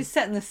up because... She's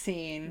setting the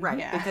scene. Right,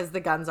 yeah. because the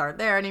guns aren't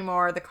there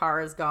anymore, the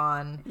car is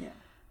gone,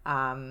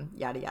 Yeah.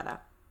 Yada yada.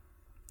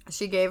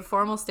 She gave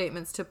formal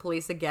statements to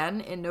police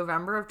again in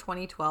November of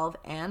 2012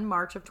 and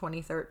March of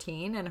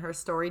 2013, and her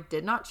story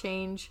did not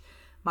change.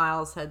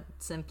 Miles had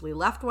simply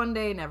left one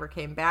day, never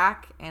came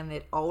back, and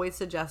it always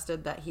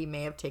suggested that he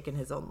may have taken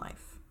his own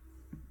life.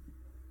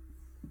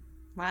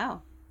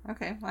 Wow.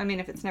 Okay. Well, I mean,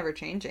 if it's never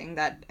changing,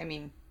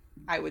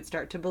 I would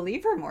start to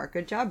believe her more.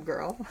 Good job,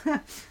 girl.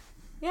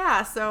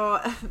 Yeah, so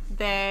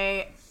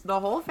The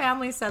whole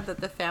family said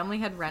that the family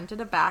had rented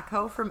a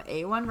backhoe from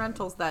A1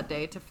 Rentals that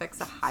day to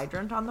fix a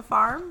hydrant on the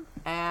farm,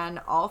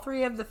 and all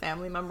three of the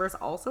family members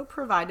also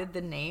provided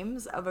the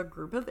names of a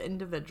group of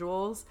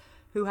individuals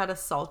who had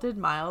assaulted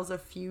Miles a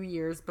few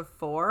years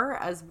before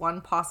as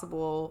one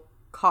possible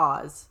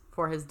cause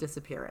for his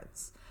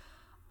disappearance.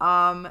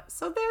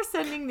 So they're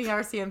sending the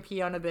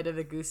RCMP on a bit of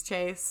a goose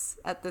chase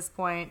at this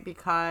point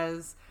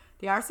because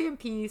the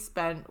RCMP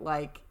spent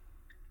like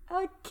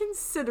a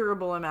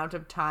considerable amount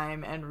of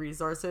time and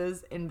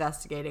resources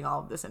investigating all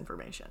of this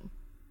information.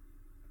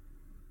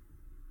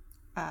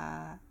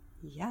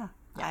 Yeah.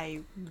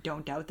 I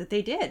don't doubt that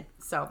they did.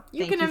 So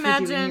you can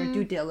imagine for doing your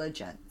due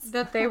diligence.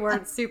 That they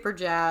weren't super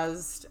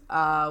jazzed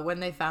when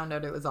they found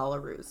out it was all a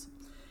ruse.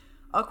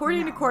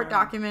 According to court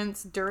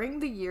documents,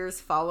 during the years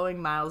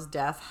following Miles'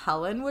 death,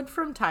 Helen would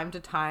from time to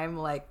time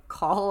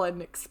call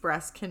and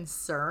express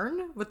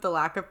concern with the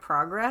lack of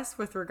progress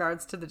with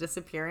regards to the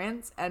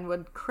disappearance and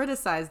would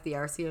criticize the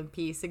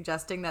RCMP,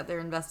 suggesting that their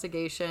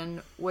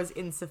investigation was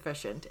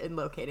insufficient in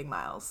locating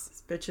Miles.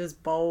 This bitch is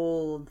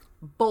bold.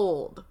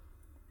 Bold.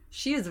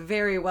 She is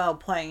very well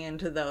playing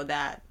into, though,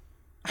 that...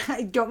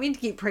 I don't mean to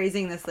keep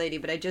praising this lady,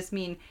 but I just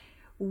mean...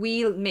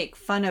 We make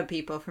fun of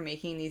people for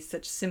making these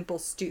such simple,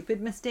 stupid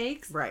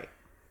mistakes. Right.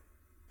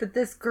 But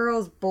this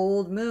girl's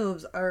bold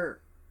moves are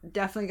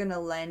definitely going to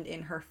lend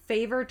in her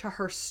favor to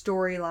her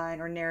storyline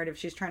or narrative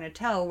she's trying to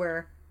tell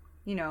where,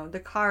 you know, the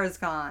car's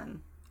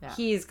gone. Yeah.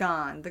 He's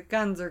gone. The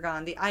guns are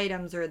gone. The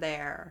items are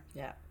there.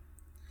 Yeah.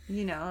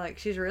 You know, like,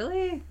 she's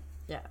really...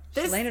 Yeah.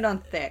 She landed on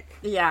thick.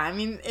 Yeah, I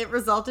mean, it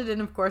resulted in,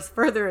 of course,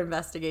 further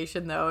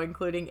investigation, though,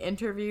 including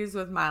interviews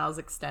with Miles'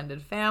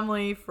 extended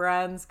family,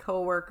 friends,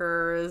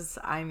 co-workers.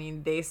 I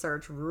mean, they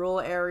searched rural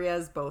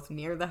areas, both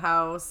near the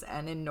house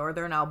and in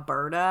northern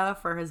Alberta,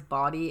 for his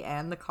body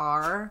and the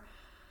car.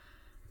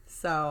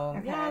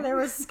 So, yeah, there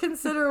was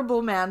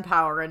considerable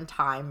manpower and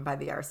time by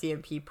the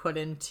RCMP put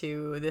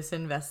into this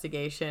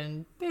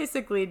investigation,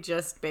 basically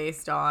just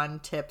based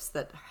on tips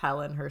that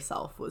Helen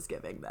herself was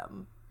giving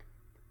them.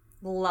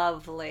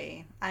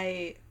 Lovely.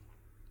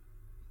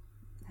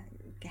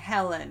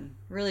 Helen,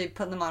 really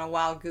putting them on a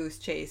wild goose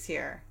chase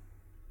here.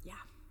 Yeah.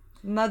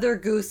 Mother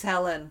Goose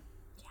Helen.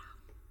 Yeah.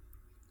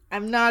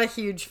 I'm not a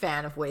huge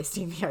fan of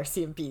wasting the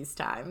RCMP's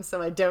time,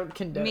 so I don't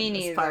condone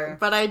this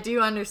part. But I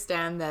do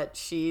understand that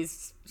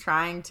she's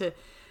trying to...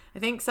 I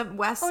think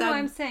Wes said... no,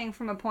 I'm saying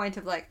from a point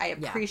of, like, I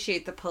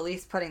appreciate the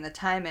police putting the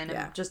time in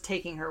and just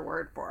taking her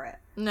word for it.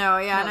 No,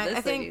 yeah, no, and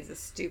I think... lady's a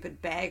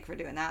stupid bag for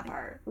doing that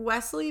part.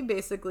 Wesley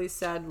basically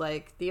said,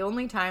 like, the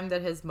only time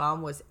that his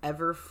mom was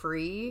ever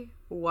free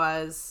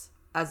was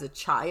as a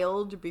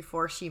child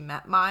before she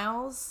met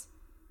Miles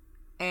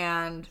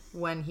and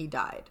when he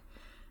died.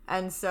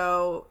 And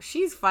so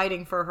she's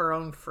fighting for her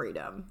own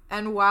freedom.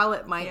 And while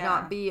it might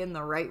not be in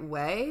the right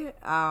way,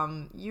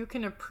 you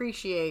can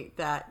appreciate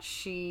that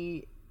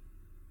she...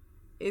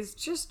 is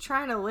just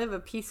trying to live a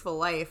peaceful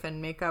life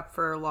and make up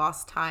for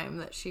lost time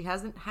that she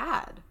hasn't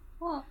had.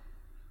 Well,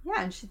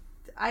 yeah, and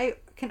I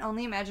can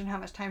only imagine how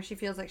much time she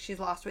feels like she's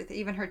lost with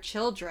even her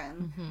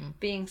children,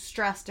 being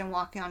stressed and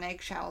walking on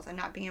eggshells and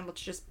not being able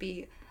to just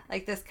be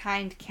like this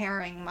kind,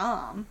 caring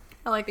mom.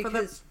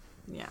 Because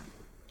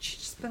she's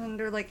just been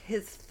under like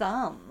his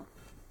thumb.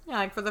 Yeah,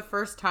 like for the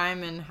first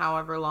time in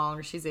however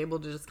long, she's able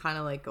to just kind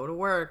of like go to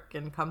work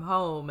and come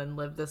home and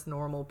live this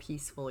normal,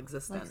 peaceful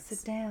existence. Like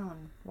sit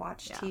down,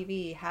 watch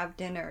TV, have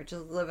dinner,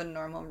 just live a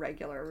normal,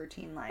 regular,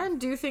 routine life. And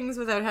do things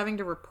without having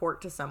to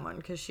report to someone.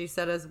 Because she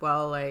said as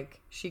well,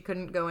 like, she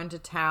couldn't go into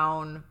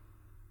town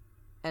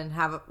and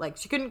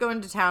she couldn't go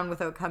into town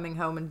without coming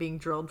home and being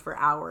drilled for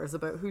hours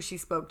about who she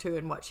spoke to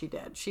and what she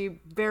did. She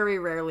very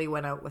rarely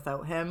went out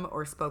without him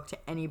or spoke to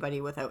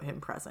anybody without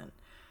him present.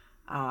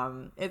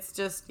 It's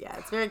just,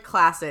 it's very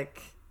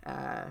classic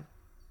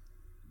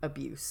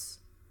abuse.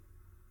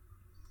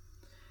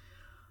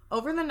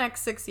 Over the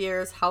next 6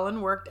 years, Helen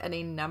worked at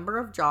a number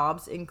of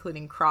jobs,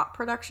 including crop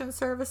production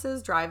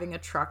services, driving a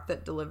truck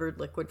that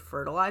delivered liquid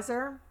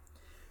fertilizer.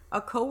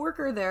 A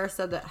coworker there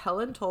said that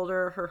Helen told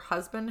her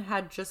husband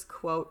had just,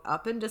 quote,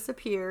 up and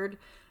disappeared,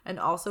 and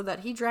also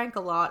that he drank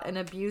a lot and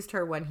abused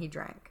her when he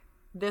drank.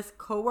 This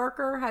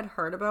coworker had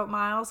heard about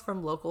Miles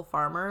from local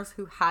farmers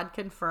who had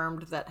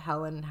confirmed that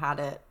Helen had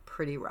it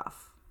pretty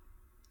rough.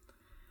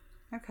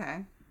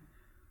 Okay.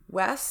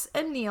 Wes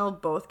and Neil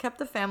both kept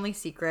the family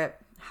secret.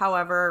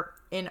 However,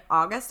 in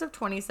August of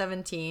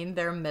 2017,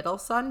 their middle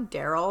son,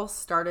 Daryl,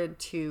 started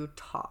to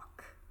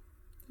talk.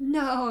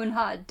 No,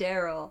 not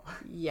Daryl.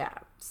 Yeah.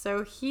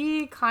 So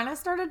he kind of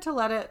started to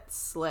let it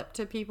slip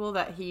to people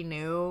that he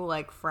knew,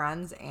 like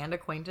friends and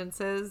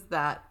acquaintances,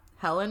 that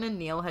Helen and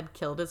Neil had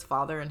killed his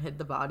father and hid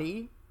the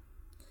body.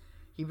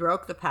 He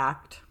broke the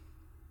pact.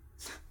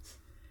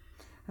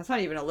 That's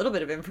not even a little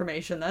bit of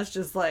information. That's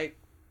just like...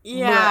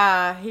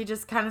 Yeah, he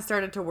just kind of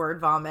started to word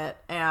vomit.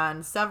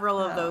 And several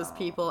of those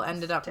people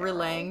ended up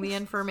relaying the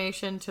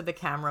information to the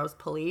Camrose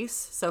police.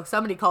 So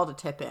somebody called a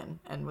tip-in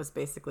and was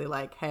basically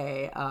like,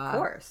 hey, of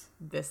course,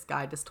 this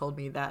guy just told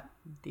me that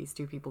these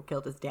two people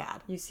killed his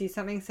dad. You see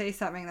something, say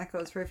something. That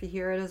goes for if you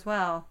hear it as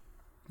well.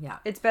 Yeah.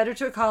 It's better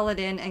to call it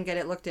in and get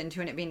it looked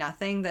into and it be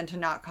nothing than to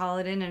not call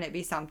it in and it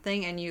be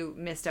something and you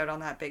missed out on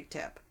that big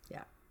tip.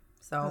 Yeah.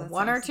 So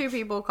one or two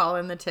people call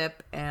in the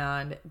tip,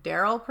 and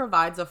Daryl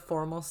provides a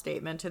formal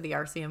statement to the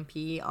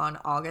RCMP on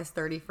August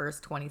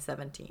 31st,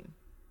 2017.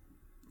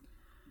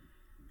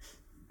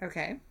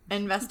 Okay.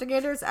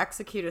 Investigators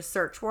execute a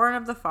search warrant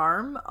of the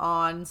farm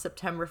on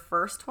September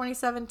 1st,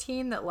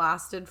 2017 that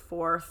lasted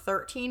for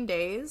 13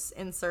 days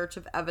in search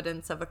of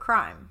evidence of a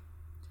crime.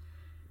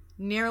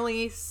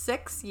 Nearly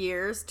 6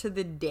 years to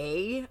the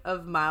day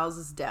of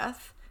Miles's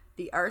death,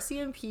 the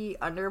RCMP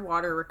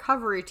Underwater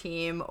Recovery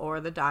Team,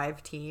 or the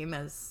dive team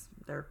as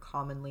they're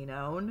commonly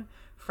known,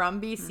 from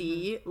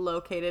BC,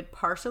 located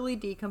partially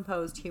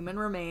decomposed human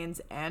remains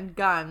and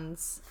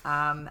guns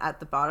at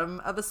the bottom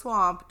of a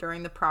swamp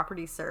during the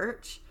property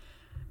search,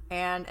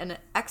 and an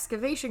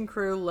excavation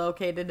crew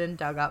located and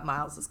dug up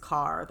Miles's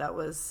car that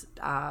was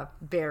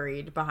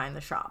buried behind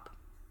the shop.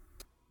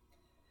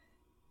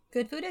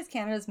 Good Food is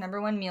Canada's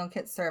 #1 meal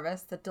kit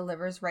service that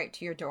delivers right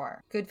to your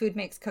door. Good Food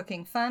makes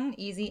cooking fun,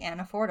 easy,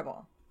 and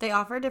affordable. They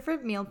offer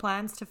different meal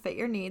plans to fit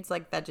your needs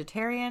like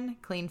vegetarian,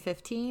 clean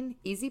 15,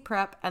 easy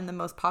prep, and the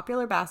most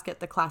popular basket,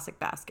 the classic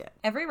basket.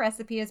 Every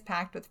recipe is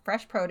packed with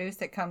fresh produce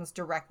that comes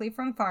directly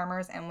from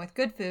farmers, and with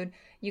Good Food,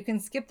 you can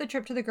skip the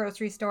trip to the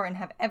grocery store and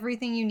have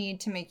everything you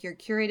need to make your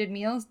curated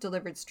meals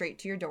delivered straight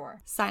to your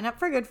door. Sign up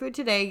for Good Food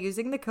today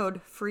using the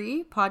code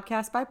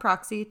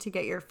FREEPODCASTBYPROXY to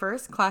get your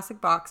first classic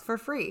box for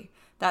free.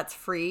 That's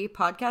free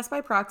podcast by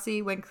proxy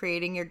when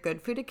creating your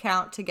Good Food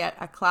account to get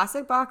a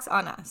classic box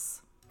on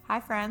us. Hi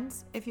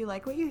friends, if you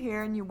like what you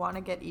hear and you want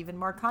to get even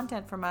more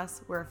content from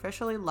us, we're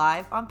officially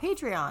live on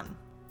Patreon.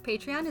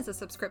 Patreon is a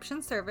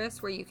subscription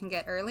service where you can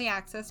get early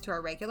access to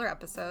our regular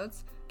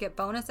episodes, get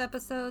bonus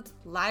episodes,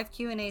 live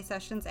Q&A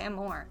sessions, and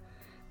more.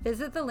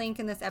 Visit the link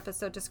in this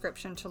episode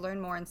description to learn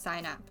more and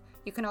sign up.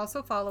 You can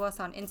also follow us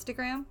on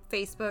Instagram,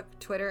 Facebook,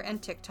 Twitter, and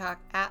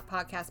TikTok at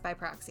Podcast by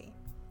Proxy.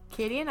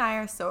 Katie and I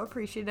are so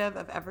appreciative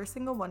of every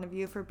single one of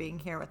you for being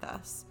here with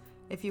us.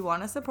 If you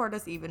want to support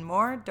us even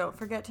more, don't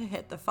forget to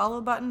hit the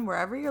follow button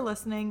wherever you're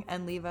listening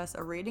and leave us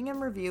a rating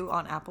and review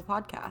on Apple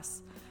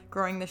Podcasts.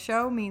 Growing the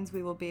show means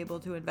we will be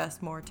able to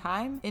invest more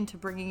time into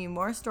bringing you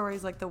more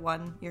stories like the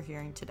one you're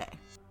hearing today.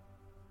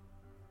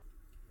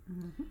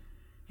 Mm-hmm.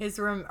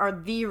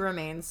 The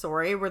remains,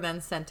 were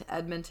then sent to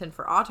Edmonton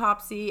for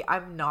autopsy.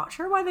 I'm not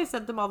sure why they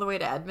sent them all the way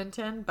to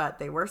Edmonton, but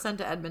they were sent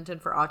to Edmonton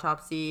for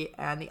autopsy,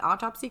 and the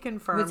autopsy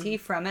confirmed... Was he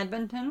from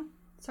Edmonton?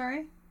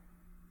 Sorry?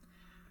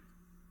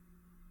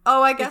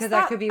 Oh, I guess because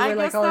that could be where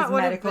like all his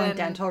medical and been,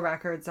 dental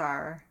records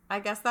are. I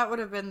guess that would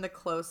have been the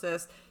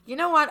closest. You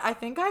know what? I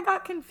think I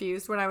got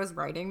confused when I was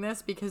writing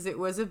this because it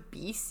was a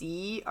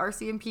BC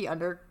RCMP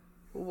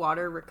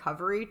Underwater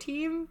Recovery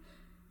Team.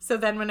 So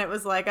then when it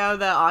was like, oh,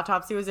 the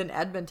autopsy was in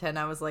Edmonton,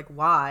 I was like,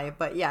 why?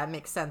 But yeah, it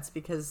makes sense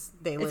because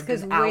they live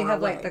an hour away. We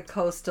have like the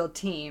coastal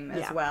team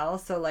as well.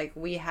 So like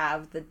we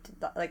have the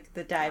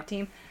dive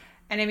team.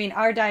 And I mean,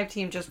 our dive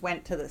team just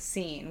went to the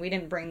scene. We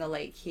didn't bring the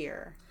lake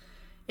here.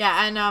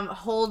 Yeah, and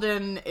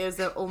Holden is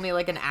only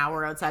like an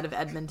hour outside of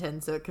Edmonton,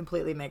 so it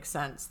completely makes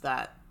sense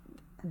that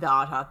the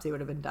autopsy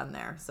would have been done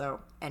there. So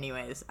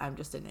anyways, I'm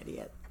just an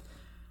idiot.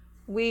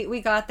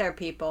 We got there,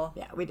 people.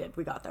 Yeah, we did.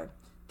 We got there.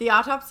 The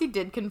autopsy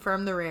did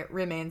confirm the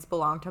remains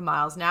belonged to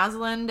Miles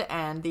Naslund,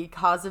 and the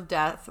cause of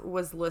death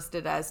was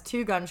listed as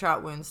 2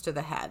 gunshot wounds to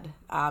the head.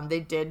 They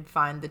did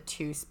find the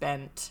 2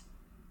 spent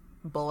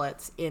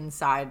bullets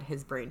inside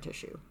his brain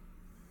tissue.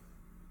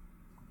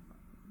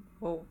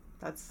 Oh,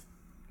 that's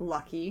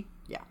lucky.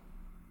 Yeah.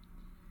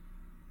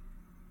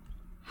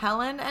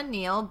 Helen and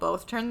Neil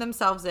both turned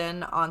themselves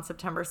in on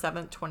September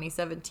 7th,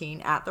 2017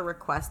 at the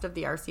request of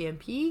the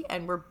RCMP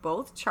and were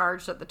both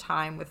charged at the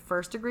time with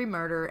first-degree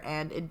murder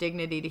and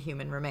indignity to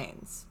human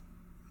remains.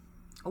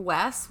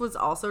 Wes was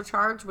also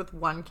charged with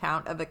 1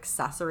 count of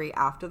accessory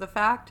after the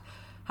fact.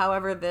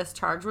 However, this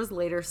charge was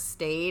later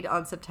stayed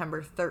on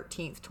September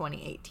 13th,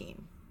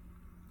 2018.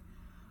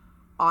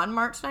 On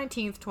March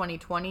 19th,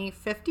 2020,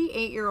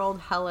 58-year-old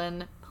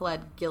Helen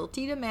pled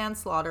guilty to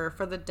manslaughter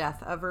for the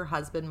death of her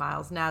husband,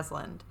 Miles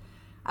Naslund.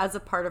 As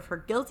a part of her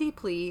guilty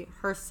plea,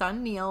 her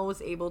son Neil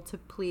was able to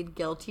plead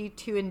guilty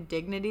to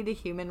indignity to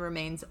human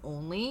remains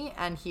only,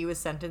 and he was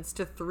sentenced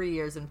to 3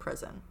 years in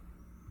prison.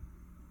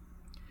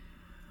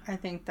 I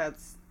think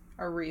that's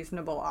a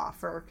reasonable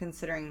offer,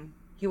 considering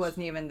he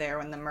wasn't even there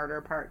when the murder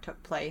part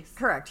took place.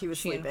 Correct, he was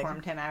sleeping. She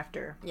informed him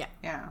after.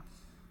 Yeah.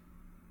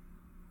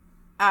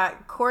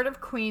 Court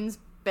of Queen's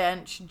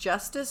Bench,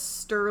 Justice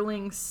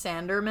Sterling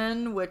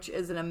Sanderman, which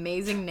is an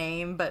amazing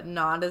name, but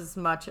not as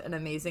much an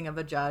amazing of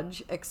a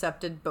judge,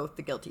 accepted both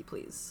the guilty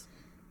pleas.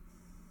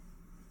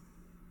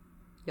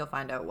 You'll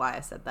find out why I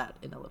said that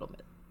in a little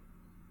bit.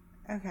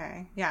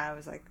 Okay. Yeah, I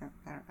was like,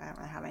 I don't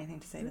really have anything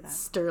to say to that.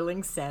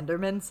 Sterling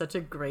Sanderman, such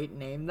a great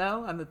name,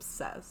 though. I'm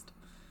obsessed.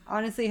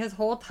 Honestly, his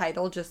whole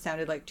title just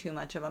sounded like too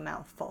much of a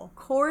mouthful.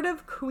 Court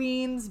of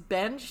Queen's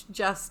Bench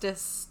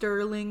Justice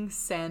Sterling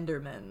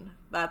Sanderman.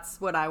 That's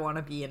what I want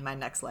to be in my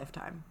next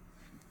lifetime.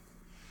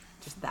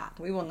 Just that.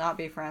 We will not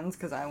be friends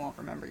because I won't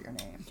remember your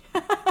name.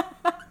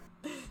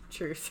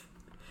 Truth.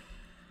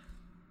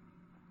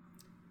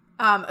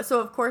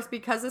 So, of course,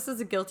 because this is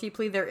a guilty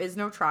plea, there is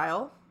no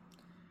trial.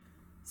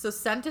 So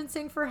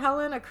sentencing for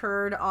Helen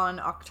occurred on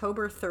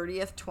October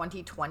 30th,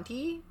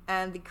 2020,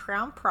 and the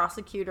Crown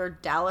Prosecutor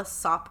Dallas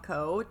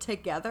Sopko,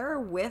 together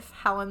with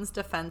Helen's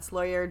defense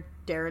lawyer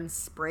Darren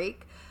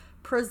Sprake,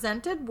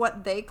 presented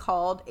what they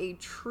called a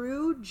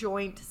true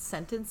joint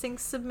sentencing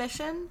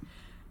submission,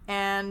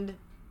 and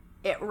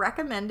it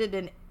recommended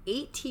an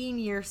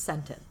 18-year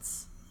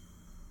sentence,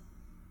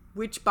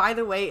 which, by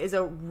the way, is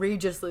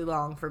outrageously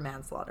long for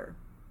manslaughter.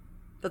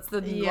 That's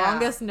the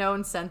longest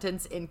known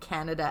sentence in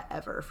Canada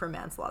ever for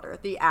manslaughter.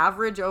 The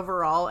average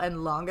overall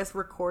and longest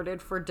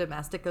recorded for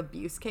domestic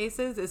abuse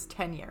cases is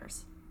 10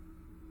 years.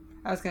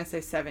 I was going to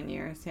say 7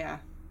 years, yeah.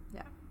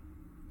 Yeah.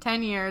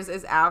 10 years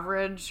is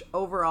average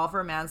overall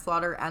for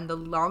manslaughter and the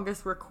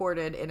longest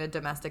recorded in a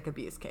domestic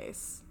abuse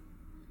case.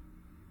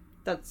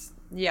 That's,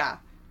 yeah.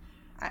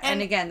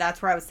 And again,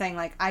 that's where I was saying,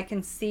 like, I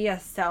can see a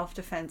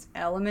self-defense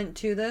element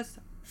to this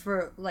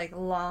for, like,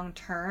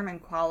 long-term and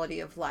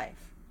quality of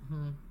life.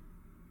 Mm-hmm.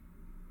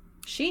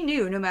 She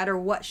knew no matter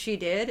what she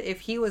did,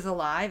 if he was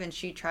alive and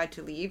she tried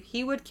to leave,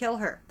 he would kill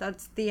her.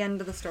 That's the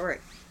end of the story.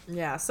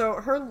 Yeah, so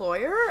her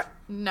lawyer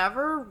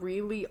never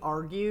really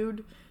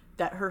argued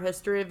that her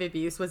history of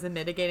abuse was a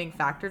mitigating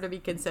factor to be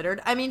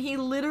considered. I mean, he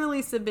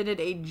literally submitted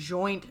a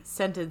joint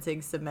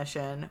sentencing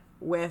submission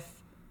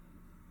with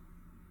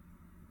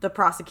the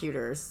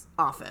prosecutor's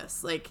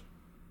office. Like,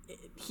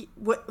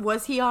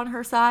 was he on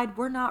her side?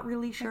 We're not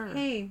really sure.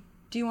 Hey,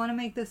 do you want to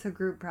make this a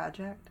group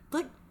project?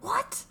 Like,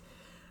 what?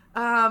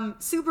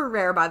 Super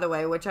rare, by the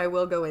way, which I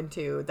will go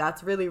into.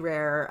 That's really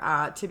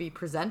rare to be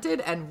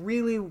presented and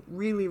really,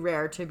 really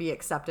rare to be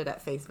accepted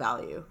at face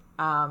value.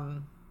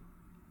 Her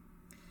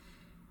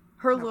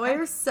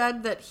lawyer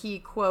said that he,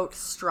 quote,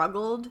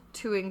 struggled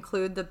to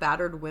include the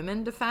battered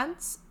women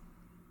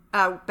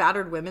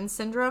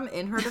syndrome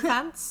in her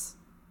defense.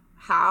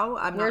 How?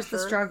 I'm Where's not sure.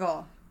 The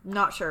struggle?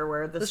 Not sure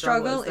where the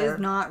struggle is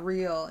not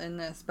real in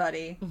this,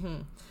 buddy.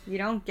 Mm-hmm. You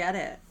don't get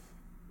it.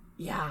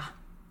 Yeah.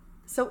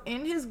 So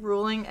in his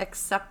ruling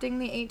accepting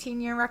the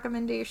 18-year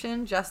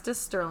recommendation, Justice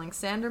Sterling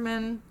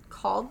Sanderman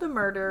called the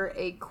murder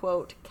a,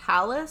 quote,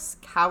 callous,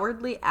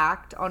 cowardly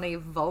act on a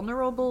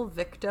vulnerable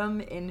victim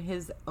in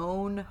his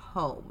own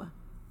home.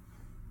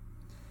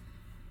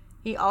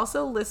 He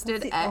also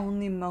listed... That's the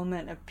only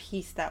moment of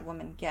peace that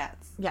woman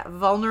gets. Yeah,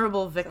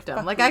 vulnerable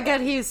victim. Like, I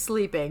get he's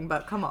sleeping,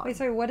 but come on. Wait,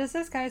 sorry, what is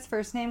this guy's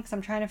first name? Because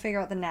I'm trying to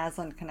figure out the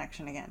Naslund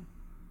connection again.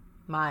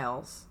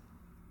 Miles,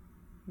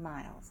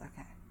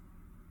 okay.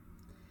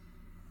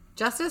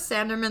 Justice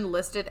Sanderman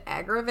listed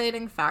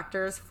aggravating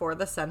factors for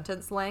the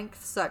sentence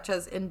length, such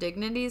as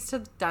indignities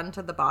done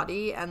to the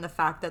body and the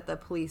fact that the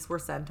police were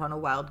sent on a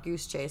wild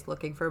goose chase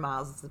looking for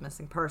Miles as a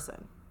missing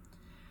person.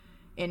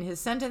 In his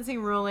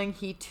sentencing ruling,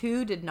 he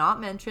too did not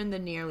mention the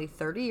nearly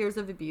 30 years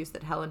of abuse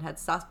that Helen had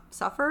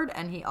suffered,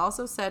 and he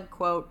also said,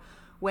 quote,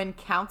 when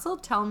counsel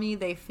tell me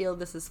they feel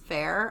this is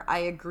fair, I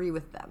agree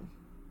with them.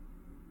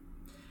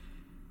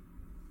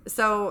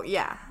 So,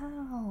 yeah.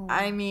 How?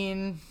 I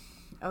mean,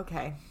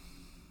 okay.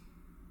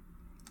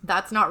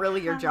 That's not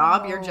really your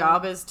job. Your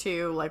job is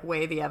to, like,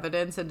 weigh the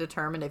evidence and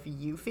determine if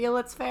you feel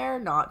it's fair,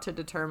 not to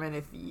determine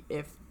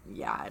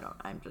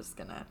I'm just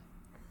gonna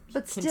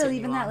But still,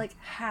 even on. That, like,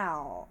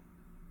 how?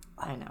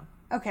 I know.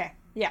 Okay,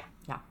 yeah.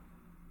 Yeah.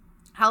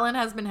 Helen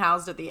has been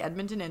housed at the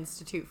Edmonton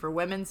Institute for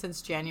Women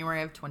since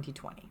January of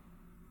 2020.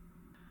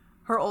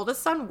 Her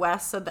oldest son,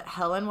 Wes, said that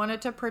Helen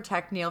wanted to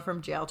protect Neil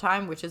from jail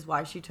time, which is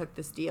why she took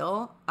this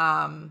deal.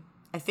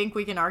 I think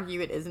we can argue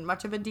it isn't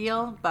much of a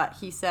deal, but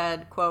he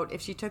said, quote, if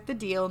she took the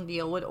deal,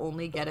 Neil would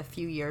only get a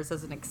few years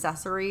as an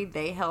accessory.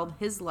 They held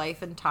his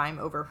life and time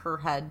over her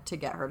head to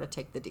get her to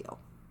take the deal.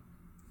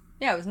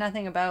 Yeah, it was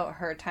nothing about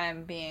her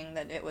time being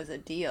that it was a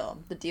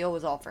deal. The deal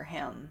was all for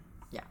him.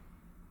 Yeah.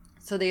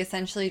 So they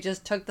essentially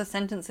just took the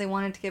sentence they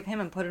wanted to give him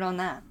and put it on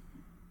that.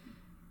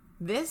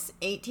 This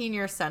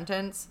 18-year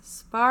sentence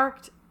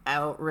sparked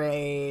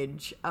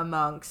outrage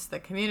amongst the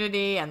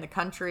community and the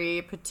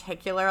country,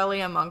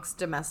 particularly amongst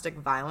domestic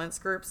violence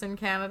groups in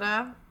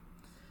Canada.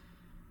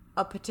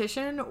 A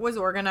petition was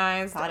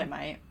organized. Thought it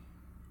might.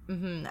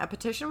 A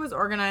petition was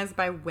organized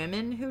by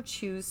Women Who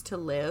Choose to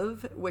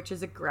Live, which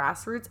is a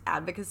grassroots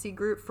advocacy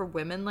group for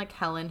women like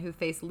Helen who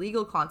face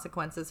legal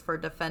consequences for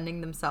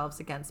defending themselves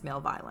against male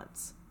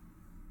violence.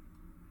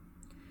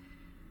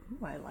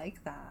 Ooh, I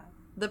like that.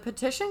 The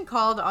petition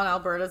called on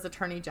Alberta's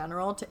Attorney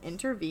General to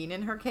intervene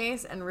in her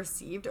case and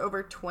received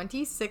over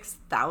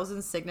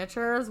 26,000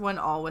 signatures when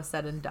all was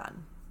said and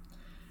done.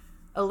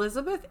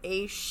 Elizabeth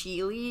A.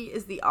 Sheely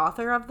is the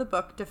author of the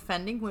book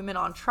Defending Women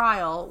on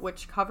Trial,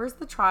 which covers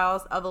the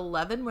trials of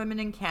 11 women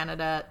in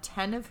Canada,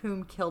 10 of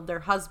whom killed their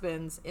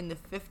husbands in the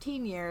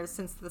 15 years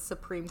since the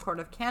Supreme Court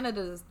of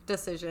Canada's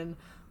decision,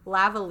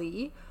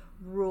 Lavallee,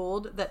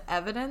 ruled that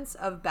evidence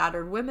of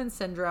battered women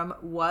syndrome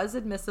was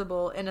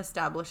admissible in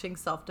establishing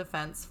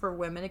self-defense for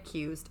women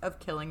accused of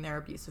killing their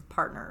abusive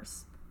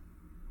partners.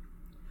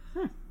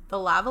 The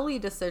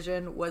Lavallee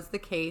decision was the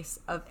case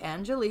of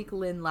Angelique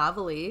Lynn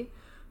Lavallee,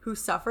 who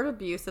suffered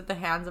abuse at the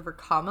hands of her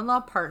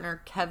common-law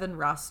partner, Kevin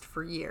Rust,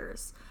 for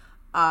years.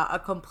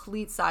 A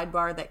complete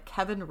sidebar that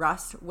Kevin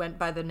Rust went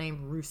by the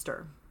name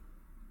Rooster.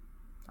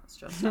 That's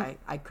just,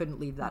 I couldn't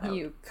leave that out.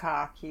 You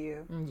cock,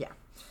 you. Yeah.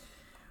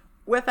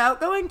 Without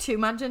going too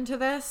much into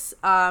this,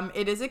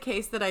 it is a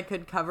case that I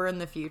could cover in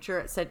the future.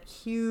 It set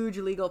huge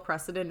legal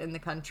precedent in the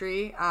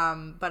country,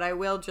 but I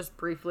will just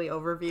briefly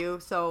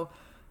overview. So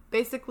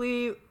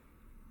basically,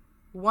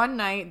 one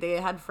night they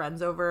had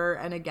friends over,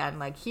 and again,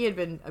 like, he had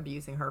been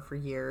abusing her for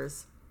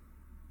years.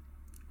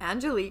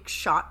 Angelique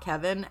shot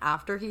Kevin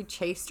after he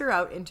chased her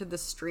out into the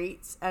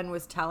streets and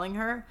was telling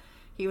her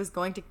he was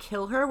going to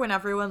kill her when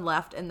everyone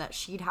left and that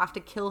she'd have to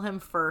kill him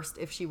first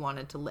if she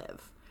wanted to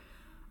live.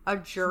 A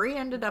jury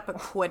ended up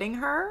acquitting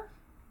her.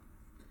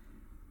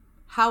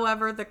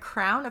 However, the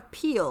Crown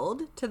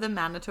appealed to the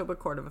Manitoba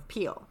Court of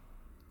Appeal.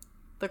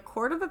 The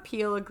Court of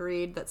Appeal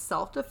agreed that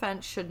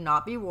self-defense should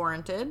not be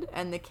warranted,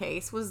 and the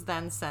case was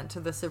then sent to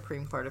the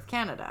Supreme Court of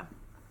Canada.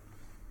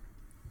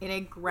 In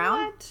a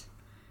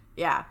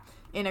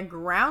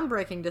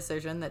groundbreaking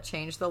decision that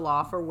changed the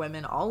law for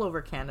women all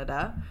over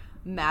Canada,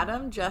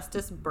 Madam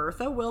Justice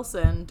Bertha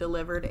Wilson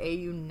delivered a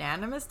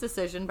unanimous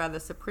decision by the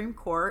Supreme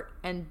Court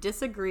and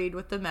disagreed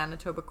with the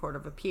Manitoba Court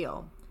of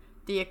Appeal.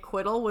 The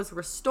acquittal was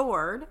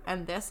restored,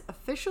 and this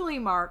officially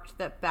marked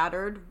that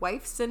battered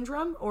wife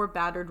syndrome, or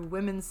battered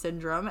women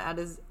syndrome,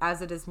 as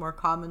it is more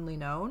commonly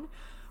known,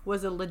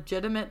 was a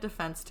legitimate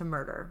defense to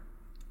murder.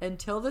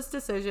 Until this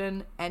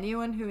decision,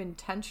 anyone who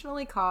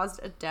intentionally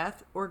caused a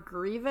death or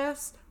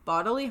grievous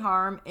bodily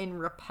harm in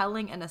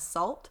repelling an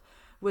assault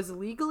was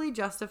legally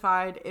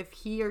justified if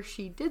he or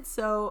she did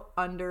so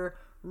under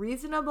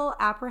reasonable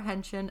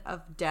apprehension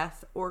of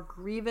death or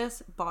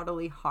grievous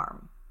bodily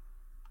harm.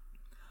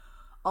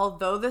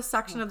 Although this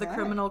section of the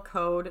criminal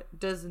code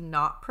does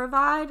not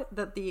provide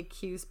that the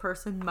accused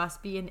person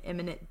must be in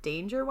imminent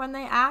danger when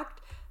they act,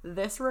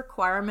 this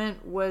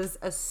requirement was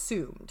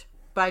assumed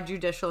by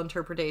judicial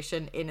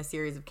interpretation in a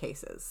series of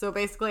cases. So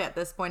basically at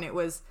this point it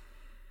was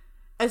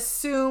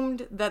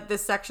assumed that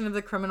this section of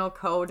the criminal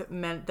code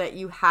meant that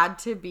you had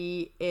to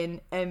be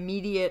in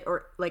immediate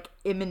or like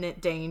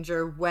imminent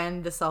danger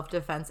when the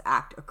self-defense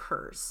act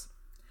occurs.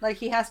 Like,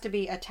 he has to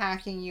be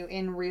attacking you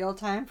in real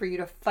time for you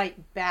to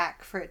fight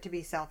back for it to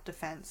be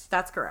self-defense.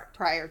 That's correct.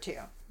 Prior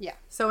to. Yeah.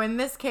 So in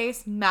this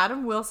case,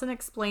 Madam Wilson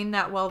explained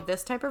that while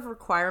this type of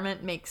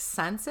requirement makes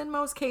sense in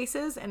most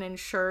cases and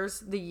ensures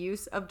the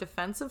use of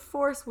defensive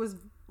force was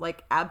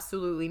like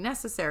absolutely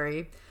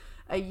necessary,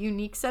 a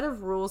unique set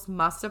of rules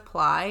must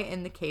apply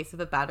in the case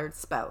of a battered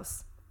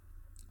spouse,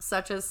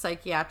 such as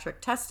psychiatric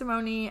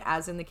testimony,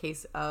 as in the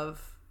case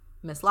of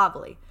Miss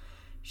Lavallee.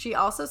 She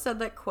also said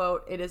that,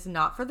 quote, "It is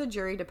not for the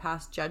jury to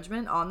pass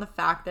judgment on the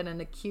fact that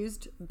an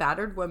accused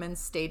battered woman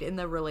stayed in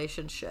the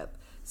relationship.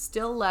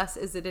 Still less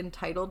is it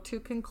entitled to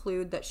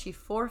conclude that she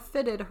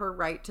forfeited her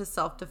right to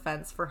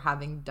self-defense for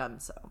having done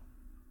so."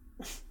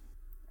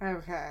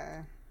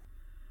 Okay.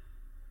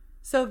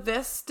 So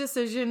this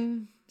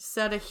decision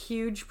set a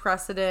huge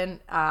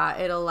precedent.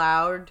 It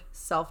allowed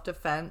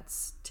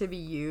self-defense to be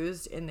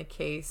used in the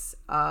case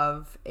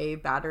of a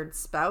battered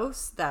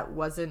spouse that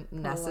wasn't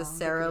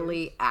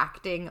necessarily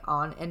acting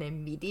on an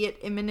immediate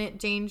imminent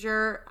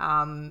danger,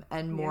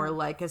 and more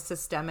like a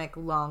systemic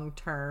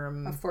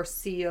long-term... A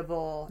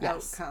foreseeable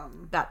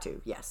outcome. That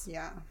too, yes.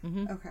 Yeah.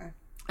 Mm-hmm. Okay.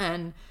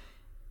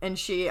 And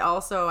she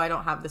also, I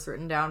don't have this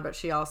written down, but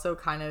she also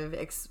kind of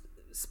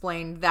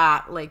explained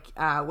that, like,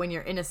 when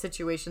you're in a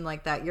situation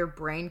like that, your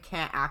brain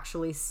can't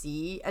actually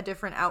see a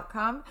different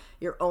outcome.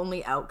 Your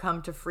only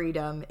outcome to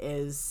freedom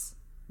is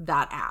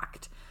that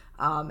act.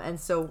 And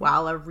so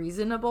while a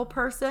reasonable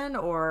person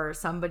or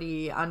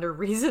somebody under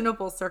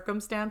reasonable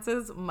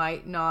circumstances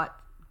might not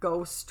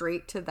go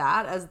straight to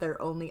that as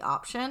their only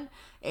option,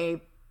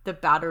 the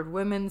battered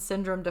women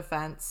syndrome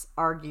defense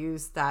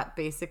argues that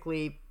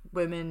basically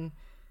women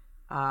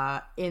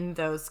in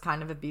those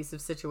kind of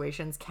abusive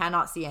situations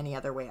cannot see any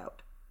other way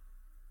out.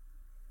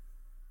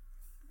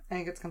 I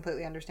think it's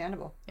completely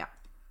understandable. Yeah.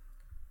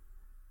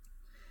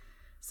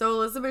 So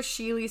Elizabeth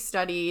Sheely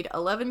studied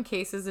 11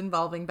 cases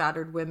involving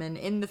battered women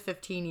in the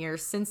 15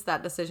 years since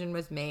that decision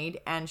was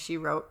made, and she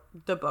wrote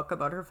the book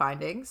about her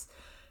findings.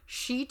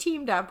 She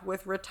teamed up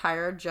with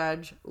retired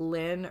Judge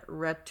Lynn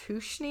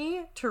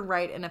Ratushny to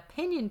write an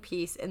opinion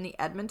piece in the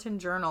Edmonton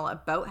Journal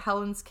about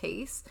Helen's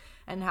case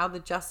and how the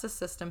justice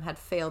system had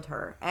failed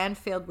her and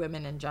failed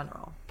women in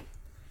general.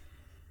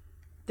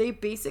 They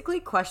basically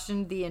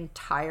questioned the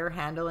entire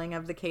handling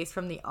of the case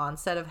from the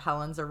onset of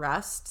Helen's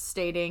arrest,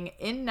 stating,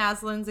 "In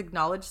Naslund's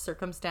acknowledged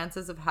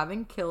circumstances of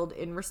having killed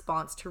in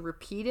response to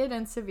repeated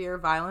and severe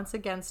violence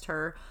against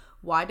her,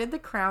 why did the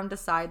Crown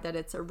decide that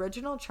its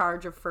original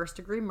charge of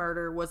first-degree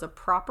murder was a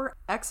proper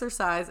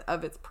exercise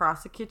of its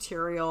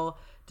prosecutorial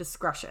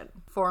discretion?"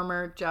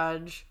 Former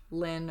Judge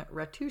Lynn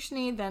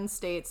Ratushny then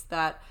states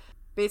that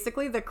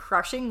basically the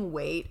crushing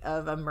weight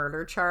of a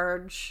murder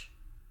charge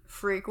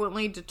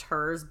frequently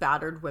deters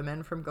battered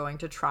women from going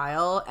to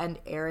trial and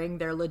airing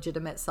their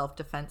legitimate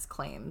self-defense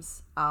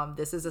claims.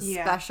 This is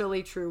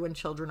especially true when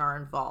children are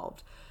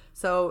involved.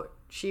 So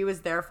she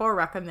was therefore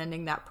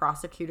recommending that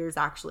prosecutors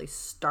actually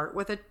start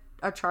with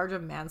a charge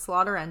of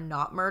manslaughter and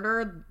not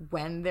murder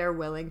when they're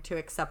willing to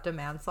accept a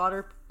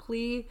manslaughter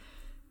plea,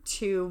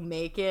 to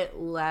make it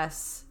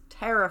less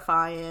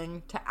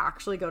terrifying to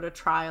actually go to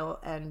trial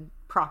and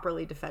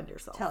properly defend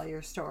yourself. Tell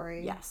your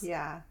story. Yes.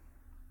 Yeah.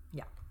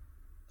 Yeah.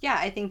 Yeah,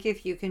 I think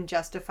if you can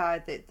justify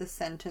that the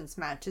sentence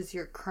matches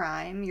your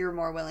crime, you're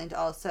more willing to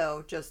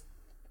also just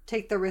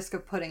take the risk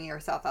of putting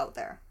yourself out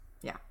there.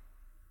 Yeah.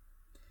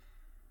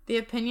 The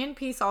opinion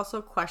piece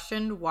also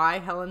questioned why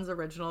Helen's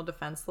original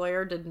defense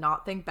lawyer did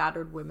not think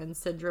battered women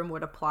syndrome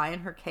would apply in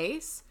her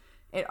case.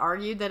 It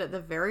argued that at the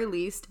very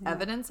least,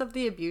 evidence of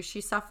the abuse she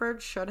suffered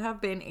should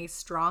have been a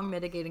strong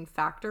mitigating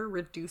factor,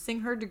 reducing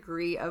her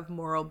degree of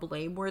moral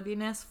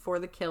blameworthiness for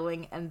the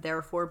killing and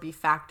therefore be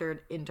factored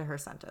into her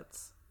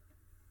sentence.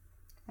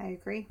 I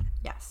agree.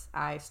 Yes,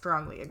 I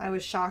strongly agree. I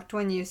was shocked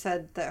when you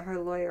said that her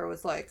lawyer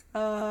was like,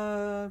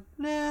 nah.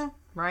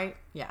 Right?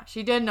 Yeah.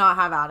 She did not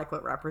have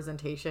adequate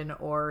representation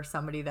or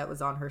somebody that was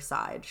on her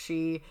side.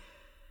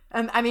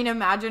 I mean,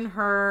 imagine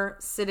her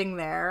sitting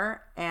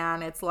there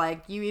and it's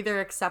like, you either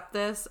accept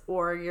this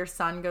or your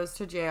son goes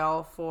to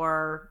jail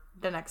for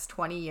the next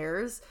 20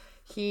 years.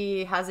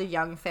 He has a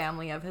young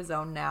family of his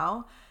own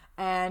now.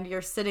 And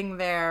you're sitting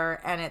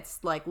there and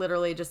it's like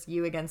literally just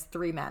you against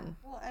 3 men.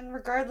 Well, and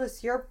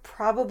regardless, you're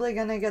probably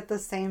going to get the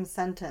same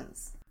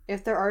sentence.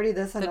 If they're already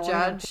this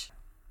annoying.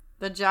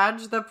 The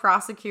judge, the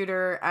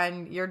prosecutor,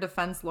 and your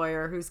defense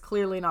lawyer who's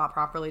clearly not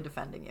properly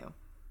defending you.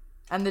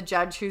 And the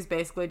judge who's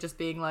basically just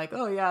being like,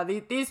 oh yeah,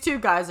 these 2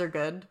 guys are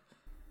good.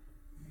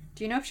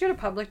 Do you know if she had a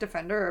public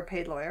defender or a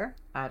paid lawyer?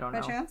 I don't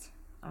know. By chance?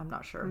 I'm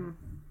not sure.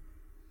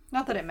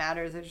 Not that it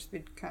matters. I was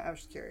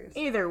just curious.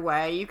 Either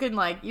way, you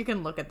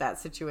can look at that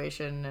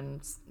situation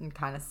and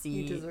kind of see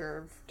you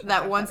deserve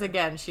that once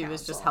again she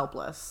was just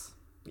helpless.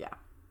 Yeah.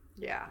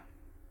 Yeah.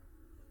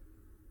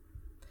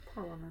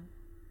 Poor woman.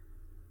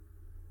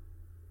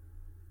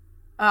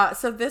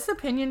 So this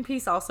opinion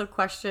piece also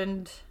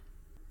questioned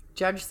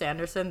Judge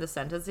Sanderson, the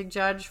sentencing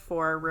judge,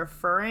 for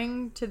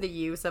referring to the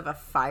use of a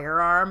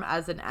firearm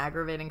as an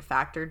aggravating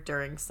factor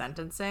during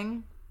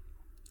sentencing.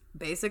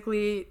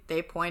 Basically,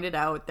 they pointed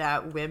out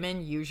that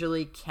women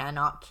usually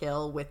cannot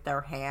kill with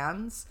their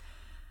hands.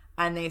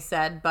 And they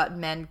said, but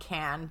men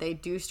can. They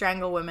do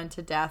strangle women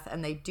to death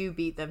and they do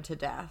beat them to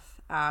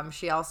death.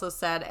 She also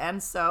said,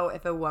 and so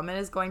if a woman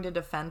is going to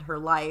defend her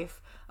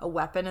life, a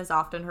weapon is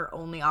often her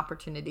only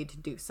opportunity to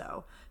do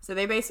so. So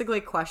they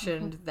basically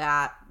questioned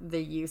that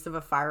the use of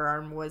a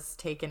firearm was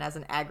taken as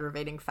an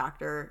aggravating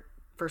factor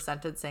for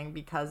sentencing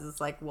because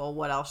it's like, well,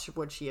 what else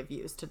would she have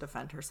used to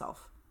defend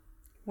herself?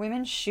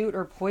 Women shoot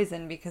or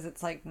poison because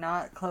it's like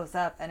not close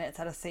up and it's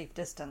at a safe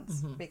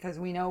distance because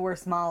we know we're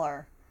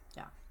smaller.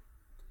 Yeah.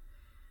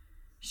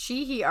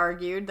 He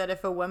argued that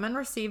if a woman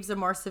receives a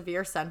more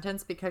severe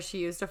sentence because she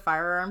used a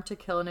firearm to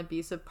kill an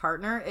abusive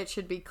partner, it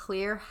should be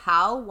clear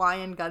how, why,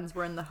 and guns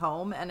were in the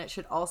home, and it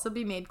should also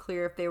be made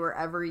clear if they were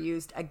ever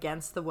used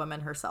against the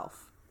woman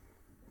herself.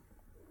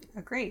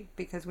 Agreed,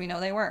 because we know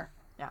they were.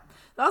 Yeah.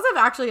 That was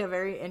actually a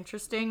very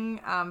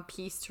interesting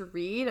piece to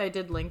read. I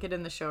did link it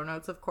in the show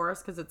notes, of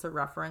course, because it's a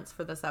reference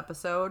for this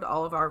episode.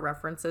 All of our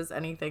references,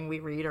 anything we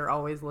read, are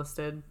always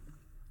listed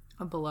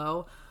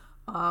below.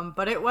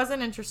 But it was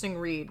an interesting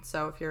read,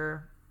 so if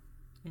you're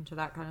into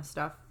that kind of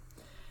stuff.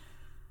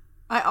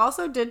 I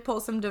also did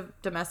pull some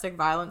domestic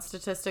violence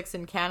statistics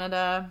in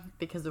Canada,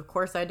 because of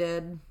course I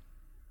did.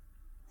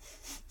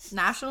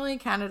 Nationally,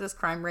 Canada's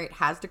crime rate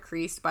has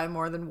decreased by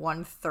more than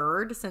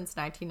 1/3 since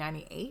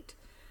 1998.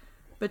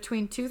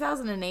 Between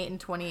 2008 and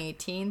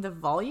 2018, the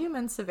volume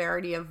and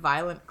severity of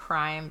violent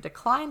crime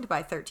declined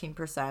by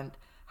 13%.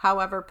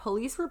 However,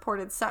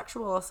 police-reported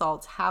sexual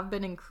assaults have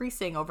been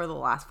increasing over the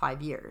last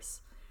 5 years.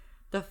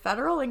 The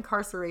federal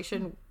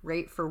incarceration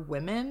rate for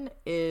women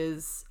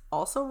is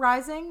also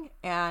rising,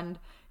 and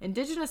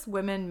Indigenous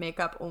women make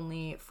up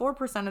only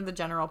 4% of the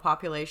general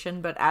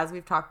population, but as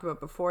we've talked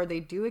about before, they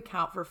do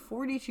account for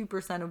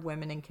 42% of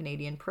women in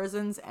Canadian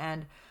prisons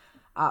and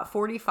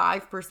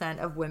 45%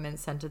 of women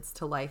sentenced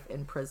to life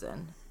in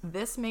prison.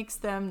 This makes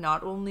them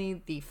not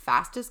only the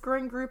fastest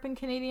growing group in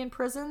Canadian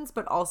prisons,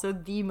 but also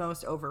the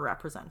most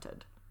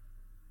overrepresented.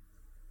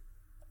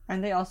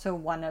 Aren't they also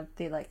one of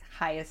the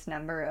highest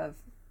number of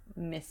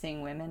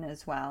missing women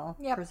as well,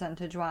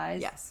 percentage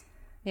wise? Yes.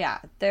 Yeah,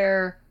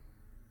 they're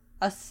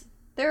a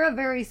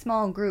very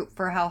small group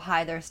for how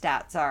high their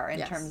stats are in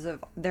terms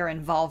of their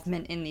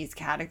involvement in these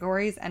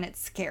categories, and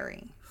it's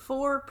scary.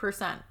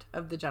 4%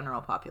 of the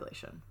general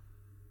population.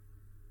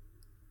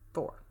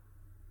 4.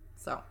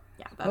 So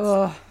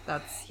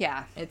that's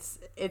it's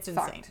insane.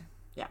 Fucked.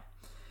 Yeah.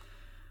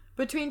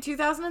 Between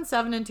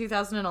 2007 and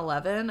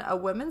 2011, a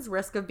woman's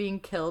risk of being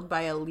killed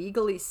by a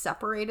legally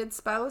separated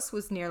spouse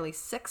was nearly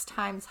 6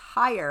 times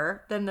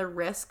higher than the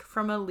risk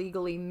from a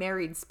legally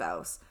married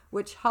spouse,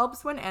 which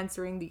helps when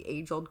answering the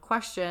age-old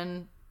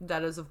question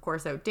that is, of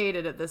course,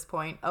 outdated at this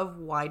point of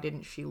why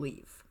didn't she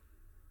leave?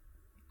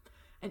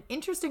 An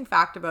interesting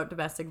fact about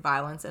domestic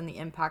violence and the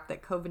impact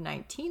that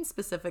COVID-19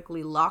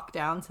 specifically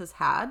lockdowns has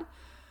had.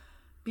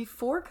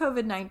 Before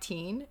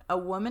COVID-19, a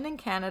woman in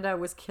Canada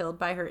was killed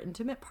by her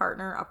intimate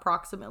partner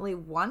approximately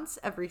once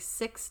every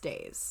 6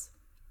 days.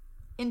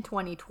 In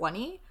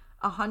 2020,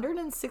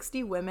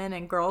 160 women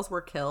and girls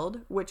were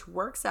killed, which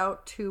works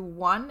out to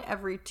 1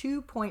 every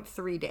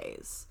 2.3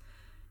 days.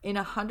 In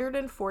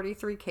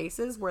 143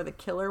 cases where the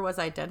killer was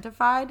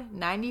identified,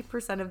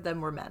 90% of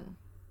them were men.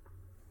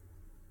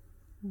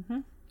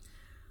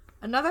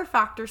 Another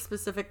factor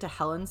specific to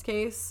Helen's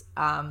case,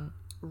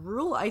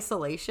 rural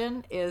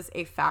isolation is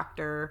a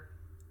factor.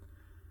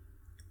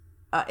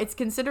 It's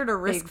considered a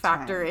risk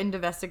factor in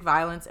domestic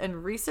violence,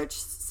 and research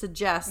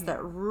suggests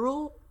that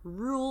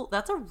rural,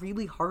 that's a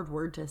really hard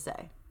word to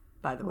say,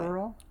 by the way.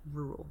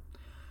 Rural.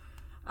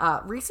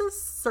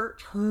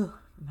 Research, I'm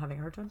having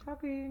a hard time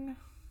talking.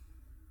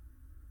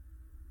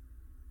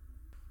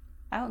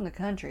 Out in the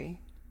country.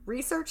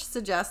 Research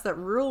suggests that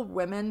rural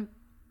women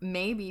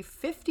may be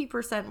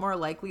 50% more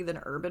likely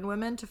than urban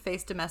women to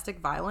face domestic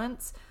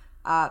violence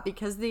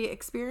because they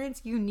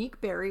experience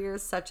unique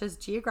barriers such as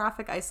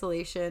geographic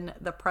isolation,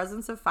 the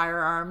presence of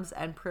firearms,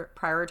 and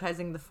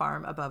prioritizing the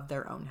farm above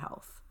their own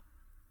health,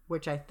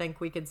 which I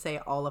think we could say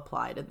all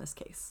applied in this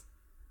case.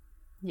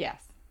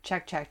 Yes.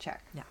 Check.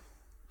 Yeah.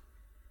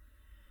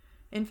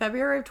 In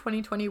February of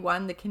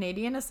 2021, the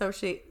Canadian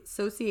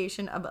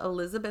Association of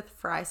Elizabeth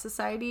Fry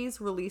Societies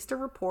released a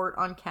report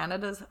on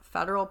Canada's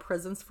federal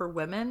prisons for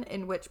women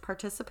in which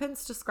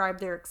participants described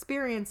their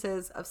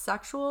experiences of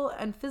sexual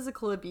and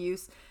physical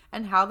abuse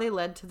and how they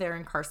led to their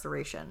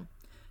incarceration.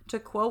 To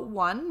quote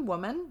one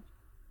woman,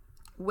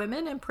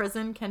 "Women in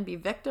prison can be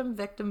victim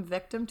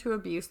to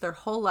abuse their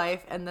whole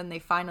life, and then they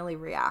finally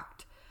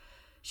react.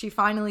 She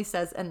finally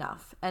says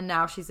enough, and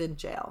now she's in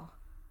jail."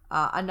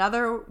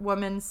 Another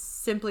woman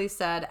simply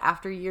said,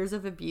 "After years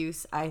of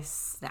abuse, I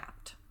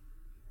snapped."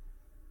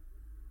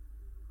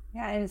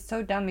 Yeah, and it's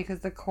so dumb because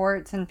the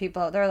courts and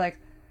people, they're like,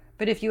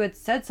 but if you had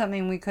said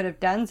something, we could have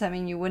done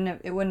something. It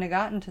wouldn't have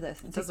gotten to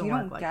this. It doesn't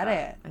work like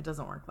that. It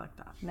doesn't work like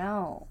that.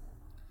 No.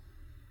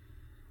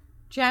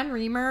 Jan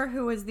Reamer,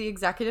 who is the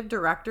executive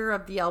director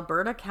of the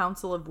Alberta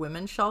Council of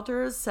Women's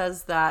Shelters,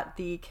 says that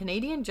the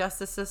Canadian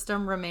justice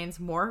system remains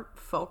more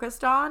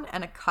focused on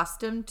and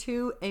accustomed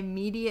to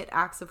immediate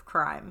acts of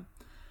crime.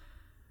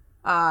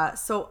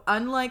 So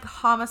unlike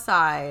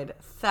homicide,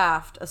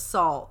 theft,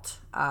 assault,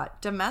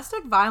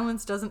 domestic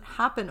violence doesn't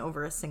happen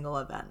over a single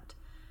event.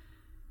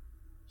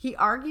 He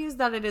argues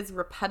that it is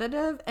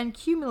repetitive and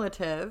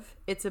cumulative.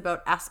 It's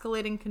about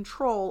escalating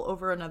control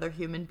over another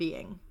human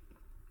being.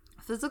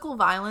 Physical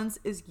violence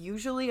is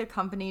usually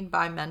accompanied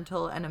by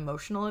mental and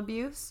emotional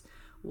abuse,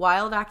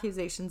 wild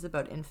accusations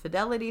about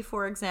infidelity,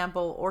 for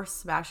example, or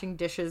smashing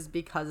dishes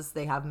because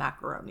they have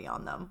macaroni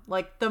on them,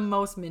 like the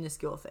most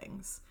minuscule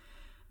things.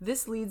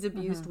 This leads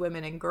abused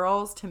women and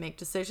girls to make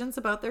decisions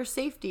about their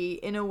safety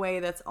in a way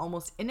that's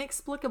almost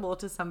inexplicable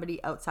to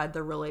somebody outside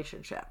the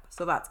relationship.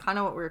 So that's kind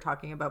of what we were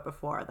talking about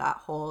before, that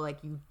whole,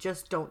 like, you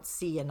just don't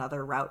see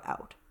another route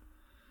out.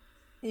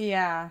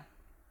 Yeah.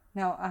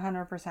 No,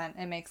 100%.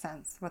 It makes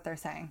sense what they're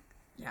saying.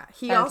 Yeah.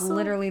 That's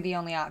literally the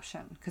only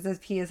option. Because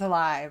if he is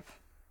alive,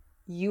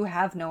 you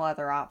have no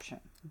other option.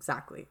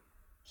 Exactly.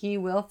 He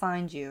will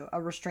find you. A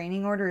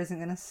restraining order isn't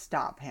going to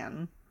stop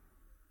him.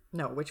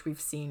 No, which we've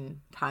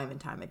seen time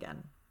and time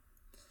again.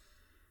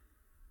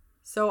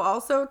 So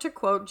also to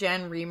quote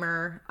Jan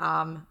Reamer,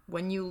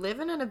 when you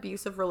live in an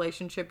abusive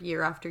relationship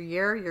year after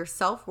year, your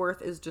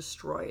self-worth is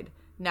destroyed.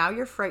 Now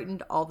you're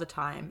frightened all the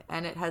time,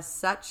 and it has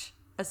such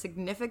a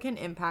significant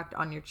impact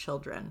on your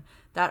children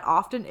that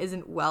often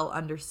isn't well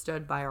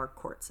understood by our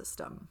court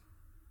system.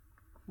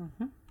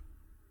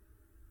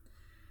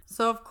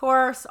 So of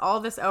course, all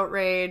this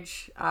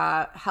outrage,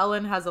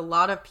 Helen has a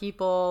lot of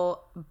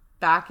people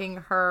backing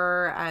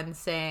her and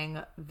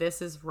saying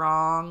this is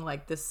wrong,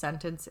 like this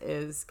sentence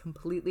is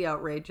completely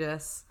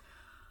outrageous.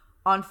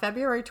 On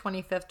February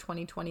 25th,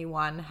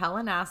 2021,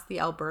 Helen asked the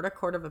Alberta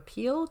Court of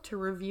Appeal to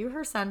review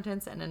her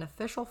sentence in an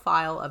official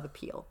file of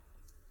appeal.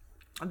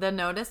 The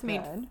notice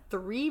made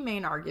 3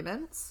 main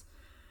arguments: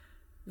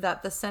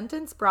 that the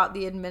sentence brought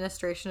the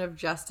administration of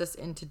justice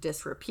into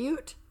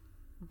disrepute,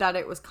 that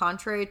it was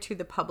contrary to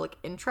the public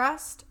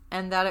interest,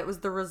 and that it was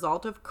the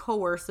result of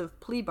coercive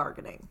plea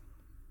bargaining.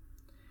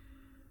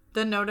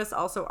 The notice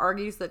also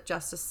argues that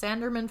Justice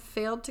Sanderman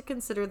failed to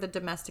consider the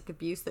domestic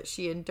abuse that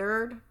she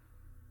endured.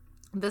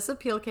 This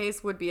appeal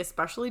case would be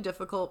especially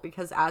difficult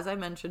because, as I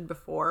mentioned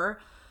before,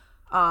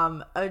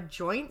 a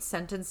joint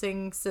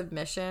sentencing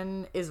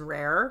submission is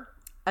rare.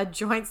 A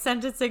joint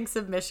sentencing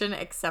submission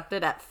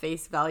accepted at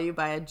face value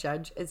by a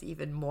judge is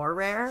even more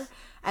rare.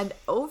 And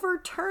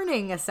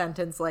overturning a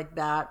sentence like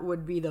that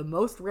would be the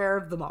most rare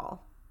of them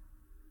all.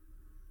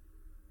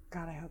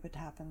 God, I hope it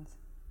happens.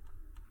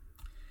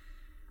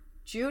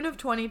 June of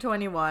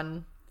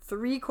 2021,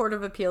 3 Court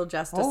of Appeal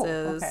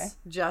justices,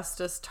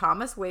 Justice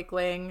Thomas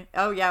Wakeling.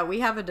 Oh, yeah, we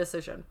have a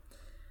decision.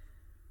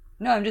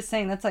 No, I'm just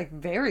saying that's like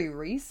very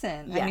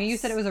recent. Yes. I knew you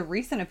said it was a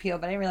recent appeal,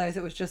 but I didn't realize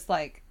it was just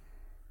like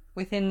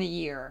within the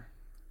year.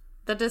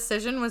 The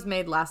decision was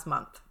made last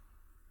month.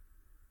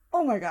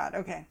 Oh my God.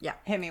 Okay. Yeah.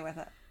 Hit me with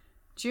it.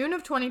 June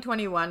of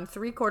 2021,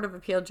 3 Court of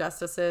Appeal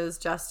justices,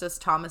 Justice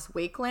Thomas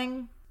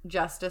Wakeling,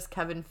 Justice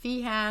Kevin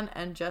Feehan,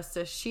 and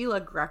Justice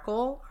Sheila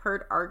Grekel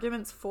heard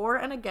arguments for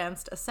and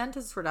against a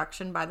sentence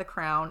reduction by the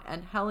Crown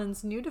and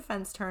Helen's new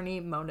defense attorney,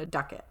 Mona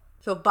Duckett.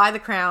 So by the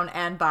Crown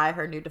and by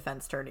her new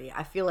defense attorney.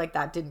 I feel like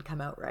that didn't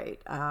come out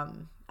right.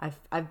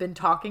 I've been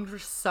talking for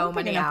so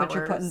many hours. What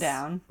you're putting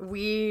down.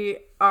 We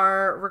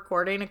are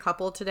recording a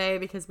couple today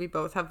because we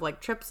both have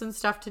like trips and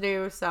stuff to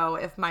do. So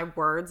if my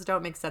words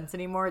don't make sense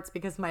anymore, it's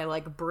because my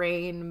like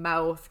brain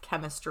mouth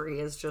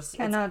chemistry is just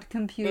cannot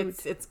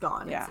compute. It's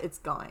gone. Yeah. It's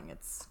going.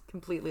 It's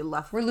completely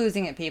left. We're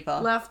losing it, people.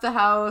 Left the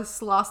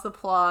house, lost the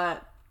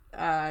plot.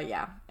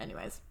 Yeah.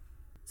 Anyways.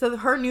 So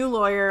her new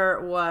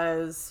lawyer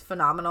was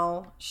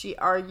phenomenal. She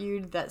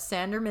argued that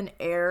Sanderman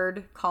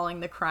erred, calling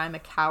the crime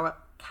a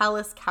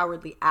callous,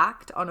 cowardly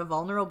act on a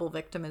vulnerable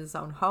victim in his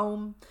own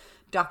home.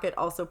 Duckett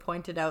also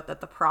pointed out that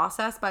the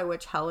process by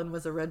which Helen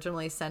was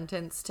originally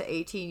sentenced to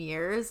 18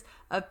 years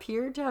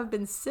appeared to have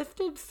been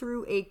sifted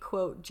through a,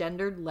 quote,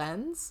 gendered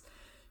lens.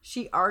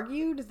 She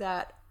argued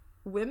that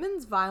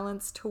women's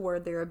violence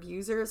toward their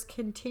abusers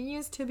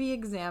continues to be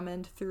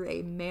examined through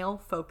a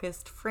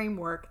male-focused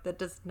framework that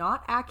does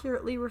not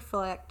accurately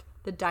reflect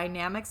the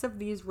dynamics of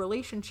these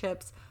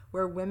relationships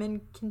where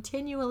women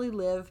continually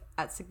live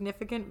at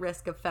significant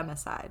risk of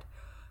femicide.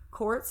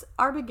 Courts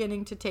are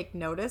beginning to take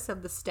notice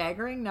of the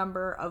staggering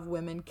number of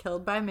women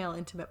killed by male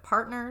intimate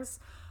partners,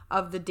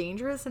 of the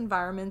dangerous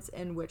environments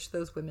in which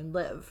those women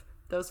live.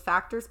 Those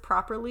factors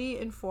properly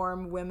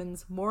inform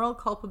women's moral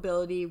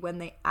culpability when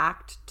they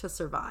act to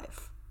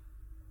survive.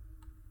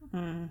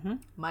 Mm-hmm.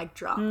 Mic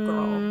drop,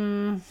 girl.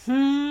 Mm-hmm.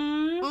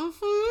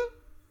 Mm-hmm.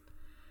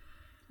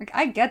 Like,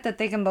 I get that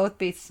they can both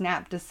be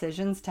snap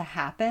decisions to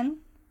happen,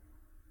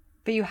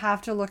 but you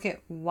have to look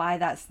at why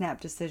that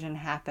snap decision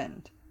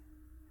happened.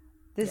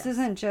 This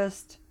isn't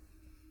just,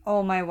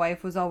 oh, my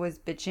wife was always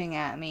bitching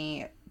at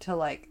me to,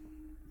 like,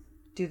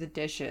 do the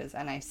dishes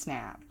and I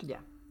snapped. Yeah.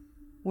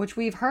 Which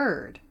we've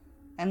heard.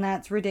 And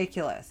that's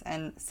ridiculous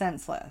and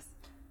senseless.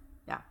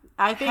 Yeah.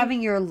 I think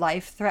having your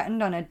life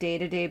threatened on a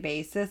day-to-day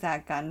basis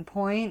at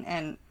gunpoint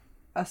and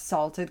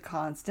assaulted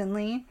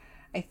constantly,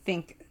 I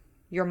think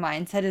your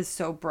mindset is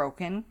so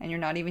broken and you're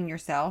not even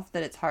yourself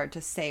that it's hard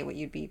to say what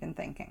you'd be even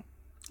thinking.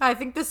 I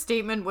think the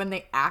statement when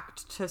they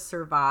act to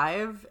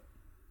survive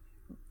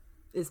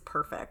is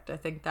perfect. I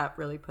think that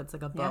really puts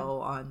like a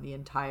bow on the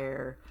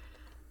entire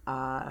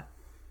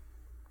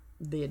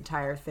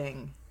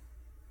thing.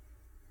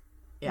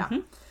 Yeah. Mm-hmm.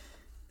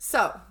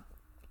 So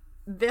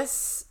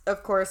this,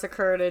 of course,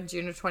 occurred in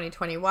June of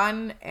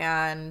 2021,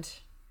 and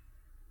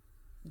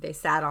they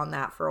sat on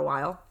that for a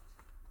while.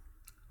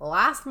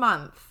 Last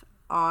month,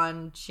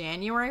 on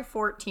January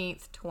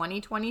 14th,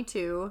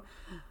 2022,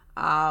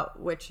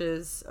 which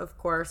is, of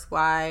course,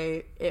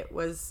 why it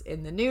was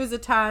in the news a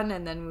ton,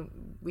 and then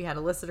we had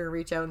a listener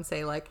reach out and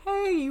say, like,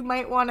 hey, you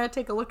might want to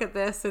take a look at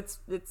this. It's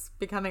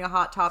becoming a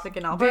hot topic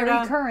in Alberta.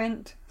 Very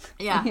current.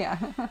 Yeah.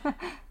 Yeah.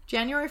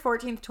 January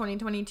 14th,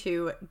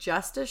 2022,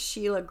 Justice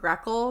Sheila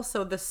Grekel,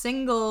 so the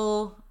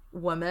single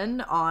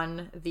woman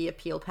on the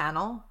appeal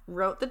panel,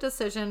 wrote the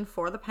decision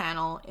for the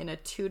panel in a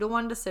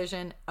 2-1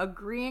 decision,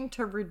 agreeing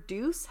to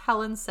reduce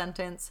Helen's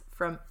sentence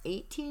from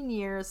 18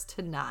 years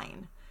to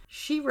 9.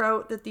 She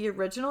wrote that the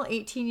original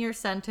 18-year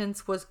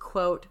sentence was,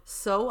 quote,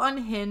 so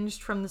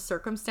unhinged from the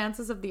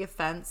circumstances of the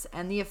offense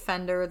and the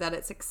offender that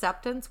its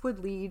acceptance would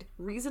lead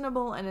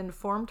reasonable and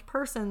informed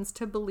persons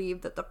to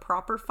believe that the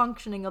proper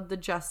functioning of the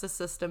justice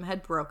system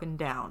had broken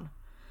down.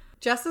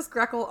 Justice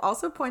Grekel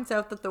also points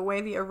out that the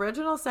way the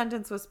original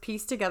sentence was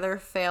pieced together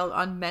failed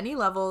on many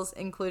levels,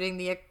 including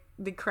the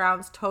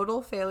Crown's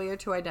total failure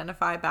to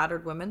identify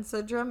battered women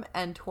syndrome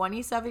and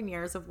 27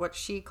 years of what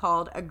she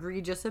called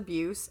egregious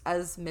abuse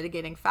as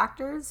mitigating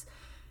factors,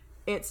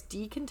 its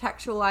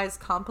decontextualized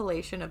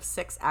compilation of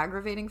 6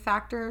 aggravating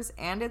factors,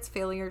 and its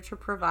failure to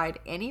provide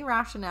any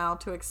rationale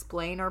to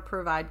explain or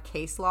provide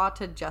case law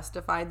to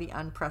justify the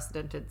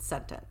unprecedented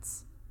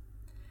sentence.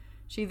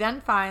 She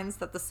then finds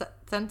that the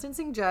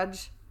sentencing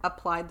judge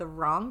applied the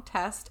wrong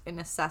test in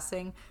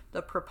assessing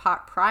the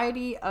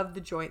propriety of the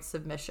joint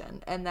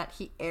submission, and that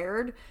he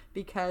erred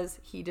because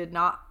he did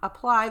not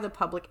apply the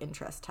public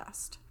interest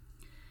test.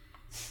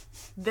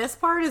 This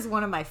part is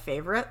one of my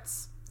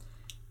favorites.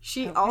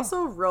 She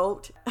also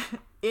wrote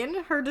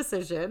in her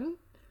decision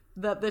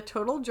that the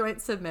total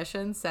joint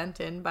submission sent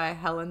in by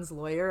Helen's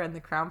lawyer and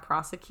the Crown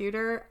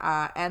prosecutor,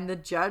 and the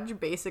judge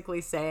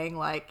basically saying,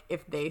 like,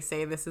 if they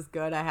say this is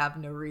good, I have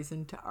no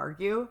reason to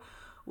argue,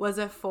 was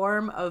a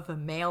form of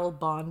male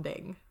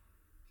bonding.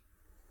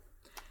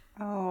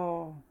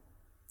 Oh,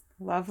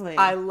 lovely.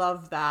 I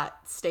love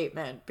that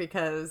statement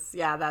because,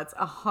 yeah, that's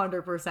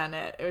 100%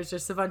 it. It was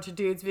just a bunch of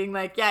dudes being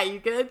like, yeah, you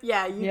good?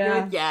 Yeah, you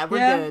good? Yeah,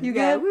 we're good. You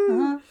yeah, good?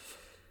 Uh-huh.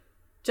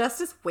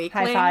 Justice Wakeling.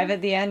 High five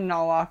at the end and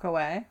I'll walk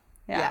away.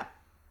 Yeah.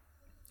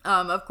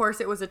 Of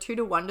course, it was a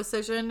 2-1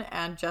 decision,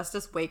 and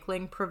Justice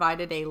Wakeling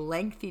provided a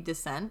lengthy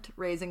dissent,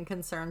 raising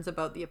concerns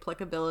about the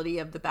applicability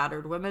of the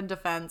battered women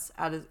defense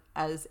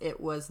as it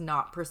was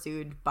not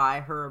pursued by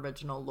her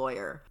original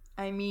lawyer.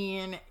 I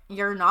mean,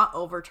 you're not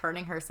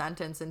overturning her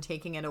sentence and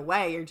taking it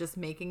away. You're just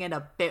making it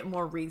a bit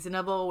more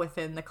reasonable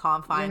within the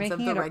confines of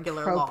the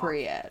regular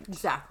appropriate. Law.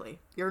 Exactly.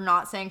 You're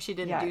not saying she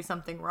didn't do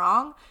something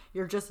wrong.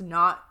 You're just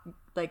not,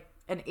 like,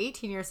 an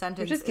 18-year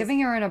sentence. You're just giving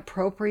her an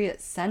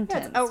appropriate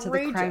sentence to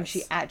the crime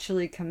she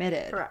actually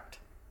committed. Correct.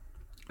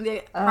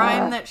 The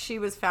crime that she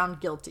was found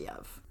guilty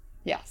of.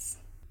 Yes.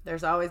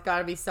 There's always got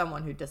to be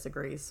someone who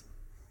disagrees.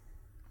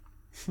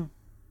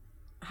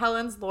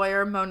 Helen's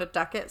lawyer, Mona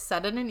Duckett,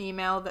 said in an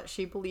email that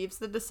she believes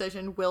the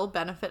decision will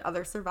benefit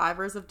other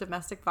survivors of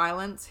domestic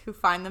violence who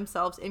find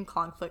themselves in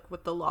conflict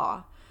with the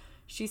law.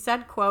 She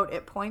said, quote,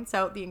 "It points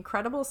out the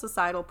incredible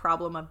societal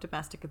problem of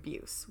domestic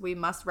abuse. We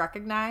must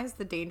recognize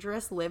the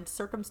dangerous lived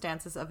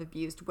circumstances of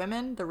abused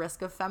women, the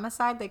risk of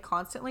femicide they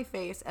constantly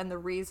face, and the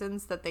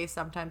reasons that they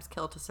sometimes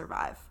kill to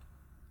survive."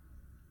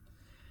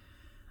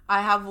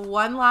 I have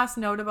one last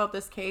note about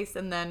this case,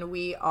 and then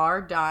we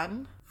are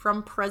done.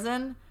 From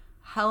prison,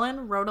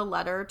 Helen wrote a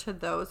letter to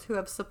those who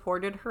have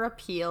supported her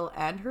appeal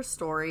and her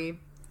story.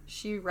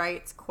 She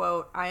writes,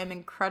 quote, "I am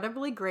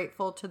incredibly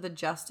grateful to the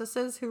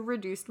justices who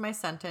reduced my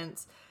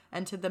sentence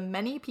and to the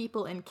many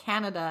people in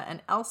Canada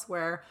and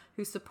elsewhere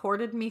who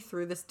supported me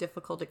through this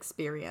difficult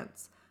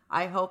experience.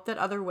 I hope that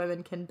other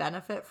women can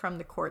benefit from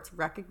the court's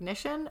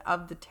recognition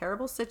of the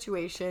terrible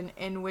situation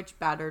in which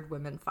battered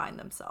women find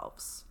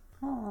themselves."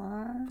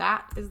 Aww.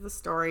 That is the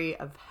story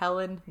of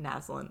Helen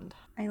Naslund.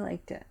 I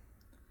liked it.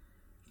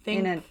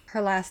 And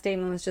her last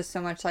statement was just so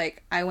much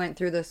like, I went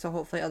through this, so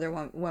hopefully other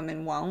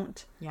women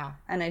won't. Yeah.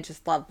 And I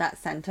just love that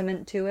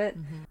sentiment to it.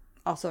 Mm-hmm.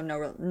 Also,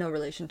 no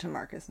relation to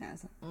Marcus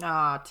Naslund.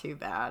 Ah, too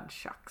bad.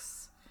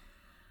 Shucks.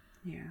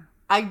 Yeah.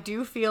 I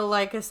do feel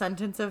like a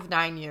sentence of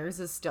 9 years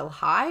is still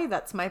high.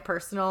 That's my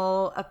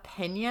personal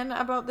opinion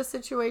about the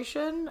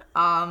situation.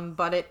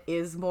 But it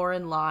is more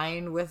in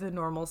line with a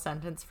normal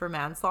sentence for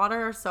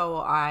manslaughter. So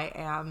I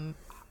am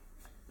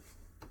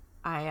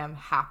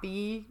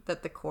happy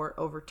that the court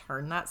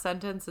overturned that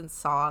sentence and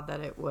saw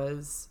that it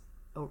was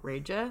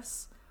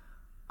outrageous.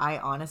 I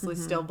honestly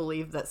still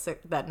believe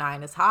that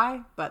 9 is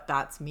high, but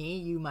that's me.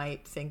 You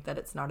might think that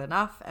it's not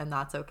enough, and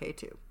that's okay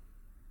too.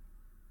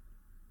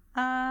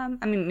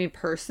 I mean, me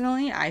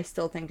personally, I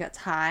still think it's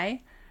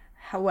high.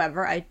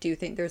 However, I do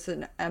think there's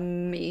an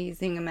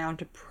amazing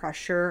amount of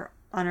pressure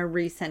on a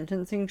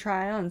resentencing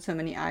trial and so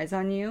many eyes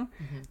on you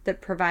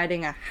that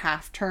providing a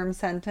half-term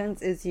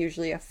sentence is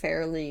usually a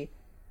fairly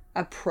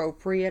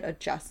appropriate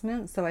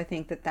adjustment. So I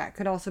think that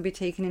could also be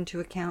taken into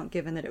account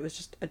given that it was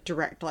just a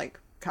direct, like,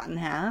 cut in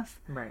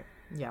half. Right.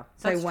 Yeah.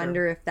 So I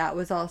wonder if that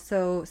was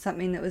also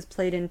something that was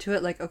played into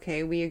it. Like,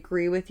 okay, we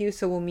agree with you,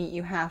 so we'll meet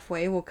you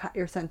halfway. We'll cut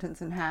your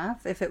sentence in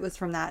half. If it was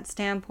from that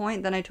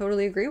standpoint, then I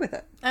totally agree with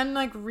it. And,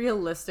 like,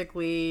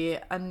 realistically,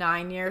 a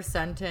 9-year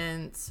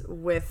sentence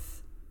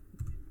with...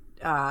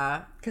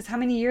 Because how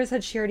many years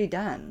had she already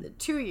done?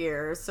 2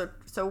 years.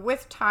 So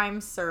with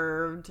time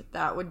served,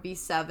 that would be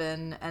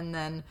 7. And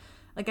then,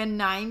 like, a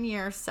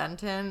 9-year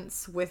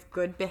sentence with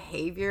good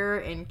behavior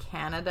in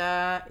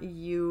Canada,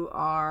 you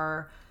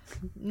are...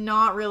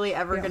 not really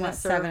ever going to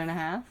serve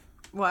 7.5.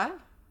 What?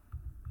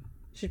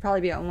 She'd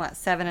probably be on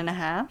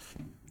 7.5.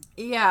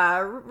 Yeah,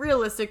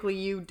 realistically,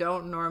 you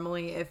don't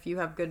normally, if you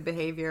have good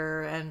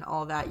behavior and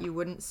all that, you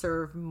wouldn't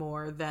serve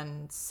more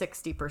than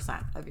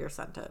 60% of your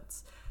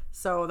sentence.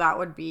 So that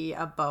would be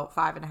about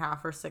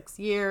 5.5 or 6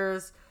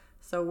 years.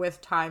 So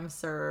with time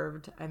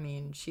served, I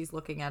mean, she's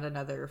looking at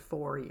another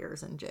 4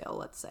 years in jail,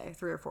 let's say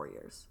 3 or 4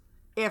 years,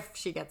 if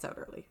she gets out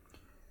early.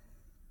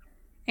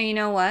 And you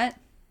know what?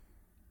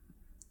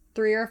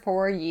 3 or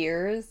 4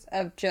 years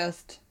of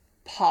just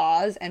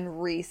pause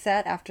and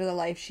reset after the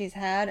life she's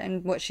had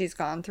and what she's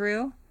gone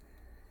through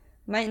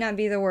might not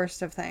be the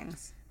worst of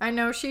things. I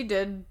know she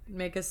did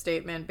make a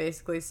statement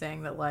basically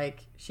saying that,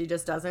 like, she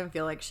just doesn't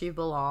feel like she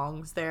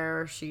belongs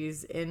there.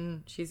 She's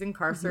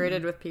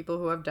incarcerated with people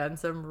who have done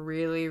some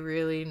really,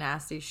 really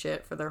nasty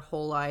shit for their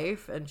whole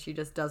life, and she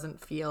just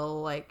doesn't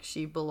feel like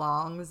she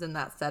belongs in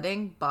that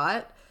setting.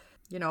 But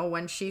you know,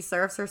 when she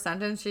serves her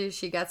sentence,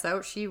 she gets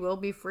out, she will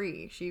be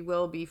free. She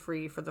will be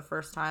free for the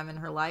first time in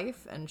her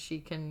life, and she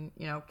can,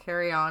 you know,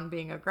 carry on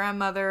being a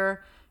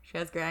grandmother. She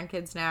has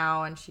grandkids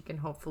now, and she can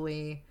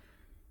hopefully,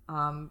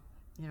 you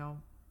know,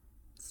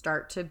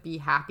 start to be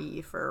happy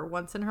for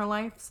once in her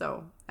life.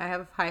 So I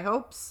have high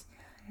hopes.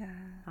 Yeah.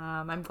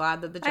 I'm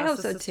glad that the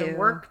justice system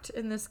worked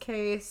in this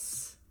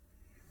case.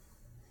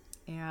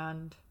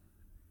 And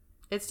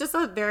it's just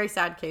a very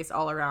sad case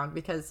all around,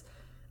 because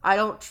I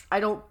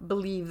don't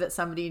believe that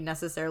somebody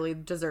necessarily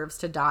deserves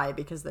to die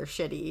because they're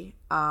shitty.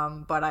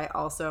 But I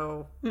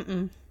also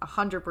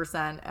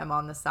 100% am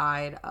on the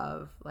side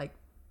of, like,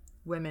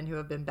 women who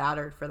have been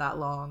battered for that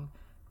long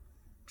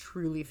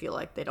truly feel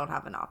like they don't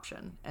have an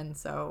option. And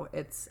so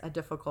it's a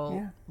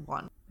difficult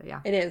one. But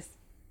yeah. It is.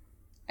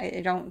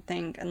 I don't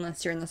think,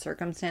 unless you're in the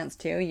circumstance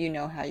too, you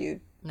know how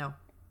you'd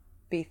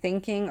be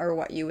thinking, or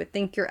what you would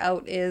think your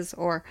out is,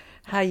 or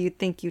how you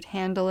think you'd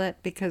handle it,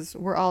 because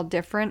we're all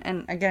different.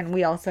 And again,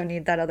 we also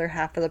need that other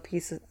half of the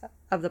piece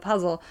of the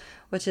puzzle,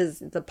 which is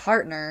the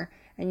partner,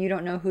 and you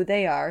don't know who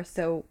they are.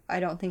 So I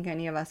don't think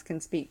any of us can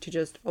speak to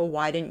just, oh,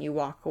 why didn't you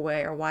walk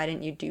away, or why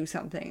didn't you do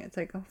something? It's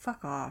like, oh,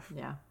 fuck off.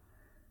 Yeah.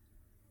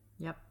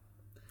 Yep.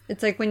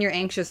 It's like when you're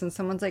anxious and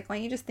someone's like, why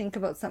don't you just think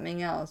about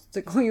something else? It's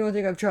like, oh, you don't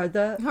think I've tried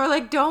that? Or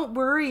like, don't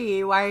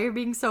worry. Why are you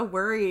being so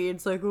worried?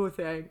 It's like, oh,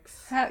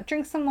 thanks.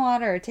 Drink some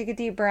water. Take a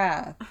deep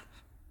breath.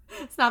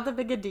 It's not that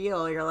big a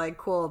deal. You're like,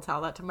 cool,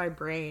 tell that to my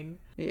brain.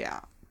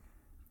 Yeah.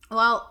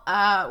 Well,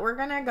 we're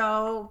going to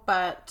go,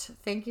 but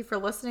thank you for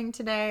listening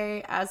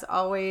today. As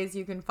always,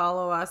 you can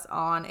follow us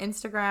on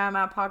Instagram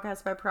at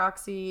Podcast by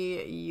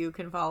Proxy. You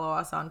can follow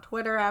us on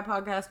Twitter at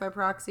Podcast by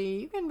Proxy.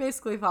 You can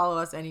basically follow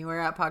us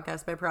anywhere at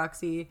Podcast by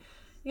Proxy.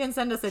 You can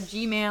send us a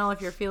Gmail if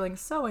you're feeling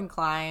so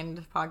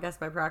inclined,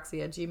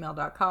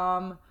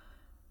 podcastbyproxy@gmail.com.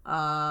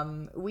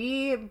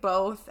 We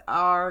both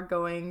are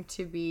going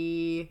to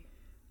be...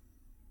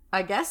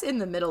 I guess in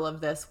the middle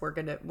of this,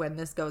 when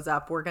this goes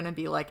up, we're going to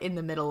be like in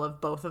the middle of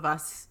both of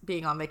us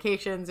being on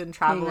vacations and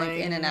traveling. Being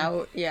like in and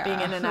out, yeah.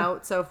 Being in and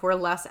out. So if we're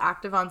less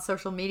active on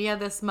social media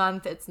this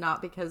month, it's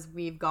not because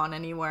we've gone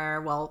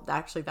anywhere. Well,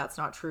 actually, that's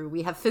not true.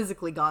 We have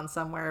physically gone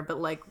somewhere,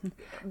 but like...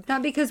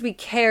 Not because we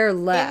care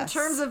less.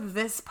 In terms of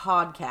this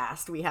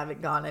podcast, we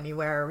haven't gone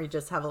anywhere. We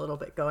just have a little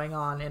bit going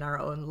on in our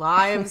own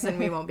lives, and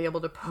we won't be able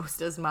to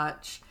post as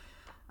much.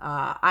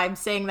 I'm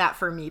saying that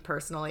for me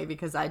personally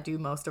because I do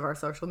most of our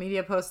social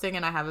media posting,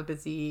 and I have a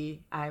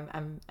busy. I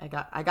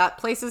got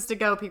places to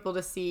go, people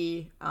to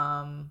see.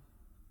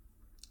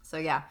 So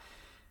yeah,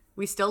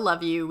 we still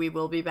love you. We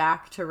will be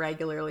back to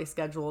regularly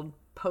scheduled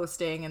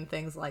posting and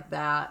things like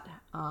that.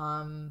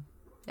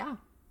 Yeah.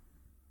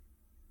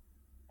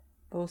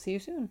 We'll see you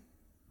soon.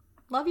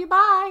 Love you.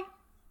 Bye.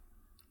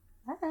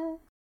 Bye.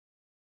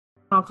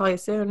 I'll call you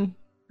soon.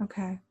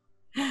 Okay.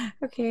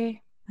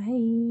 Okay.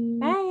 Bye.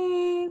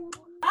 Bye.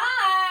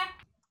 Bye.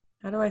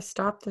 How do I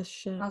stop this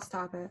shit? I'll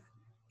stop it.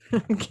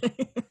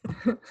 Okay.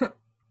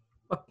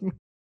 Fuck me.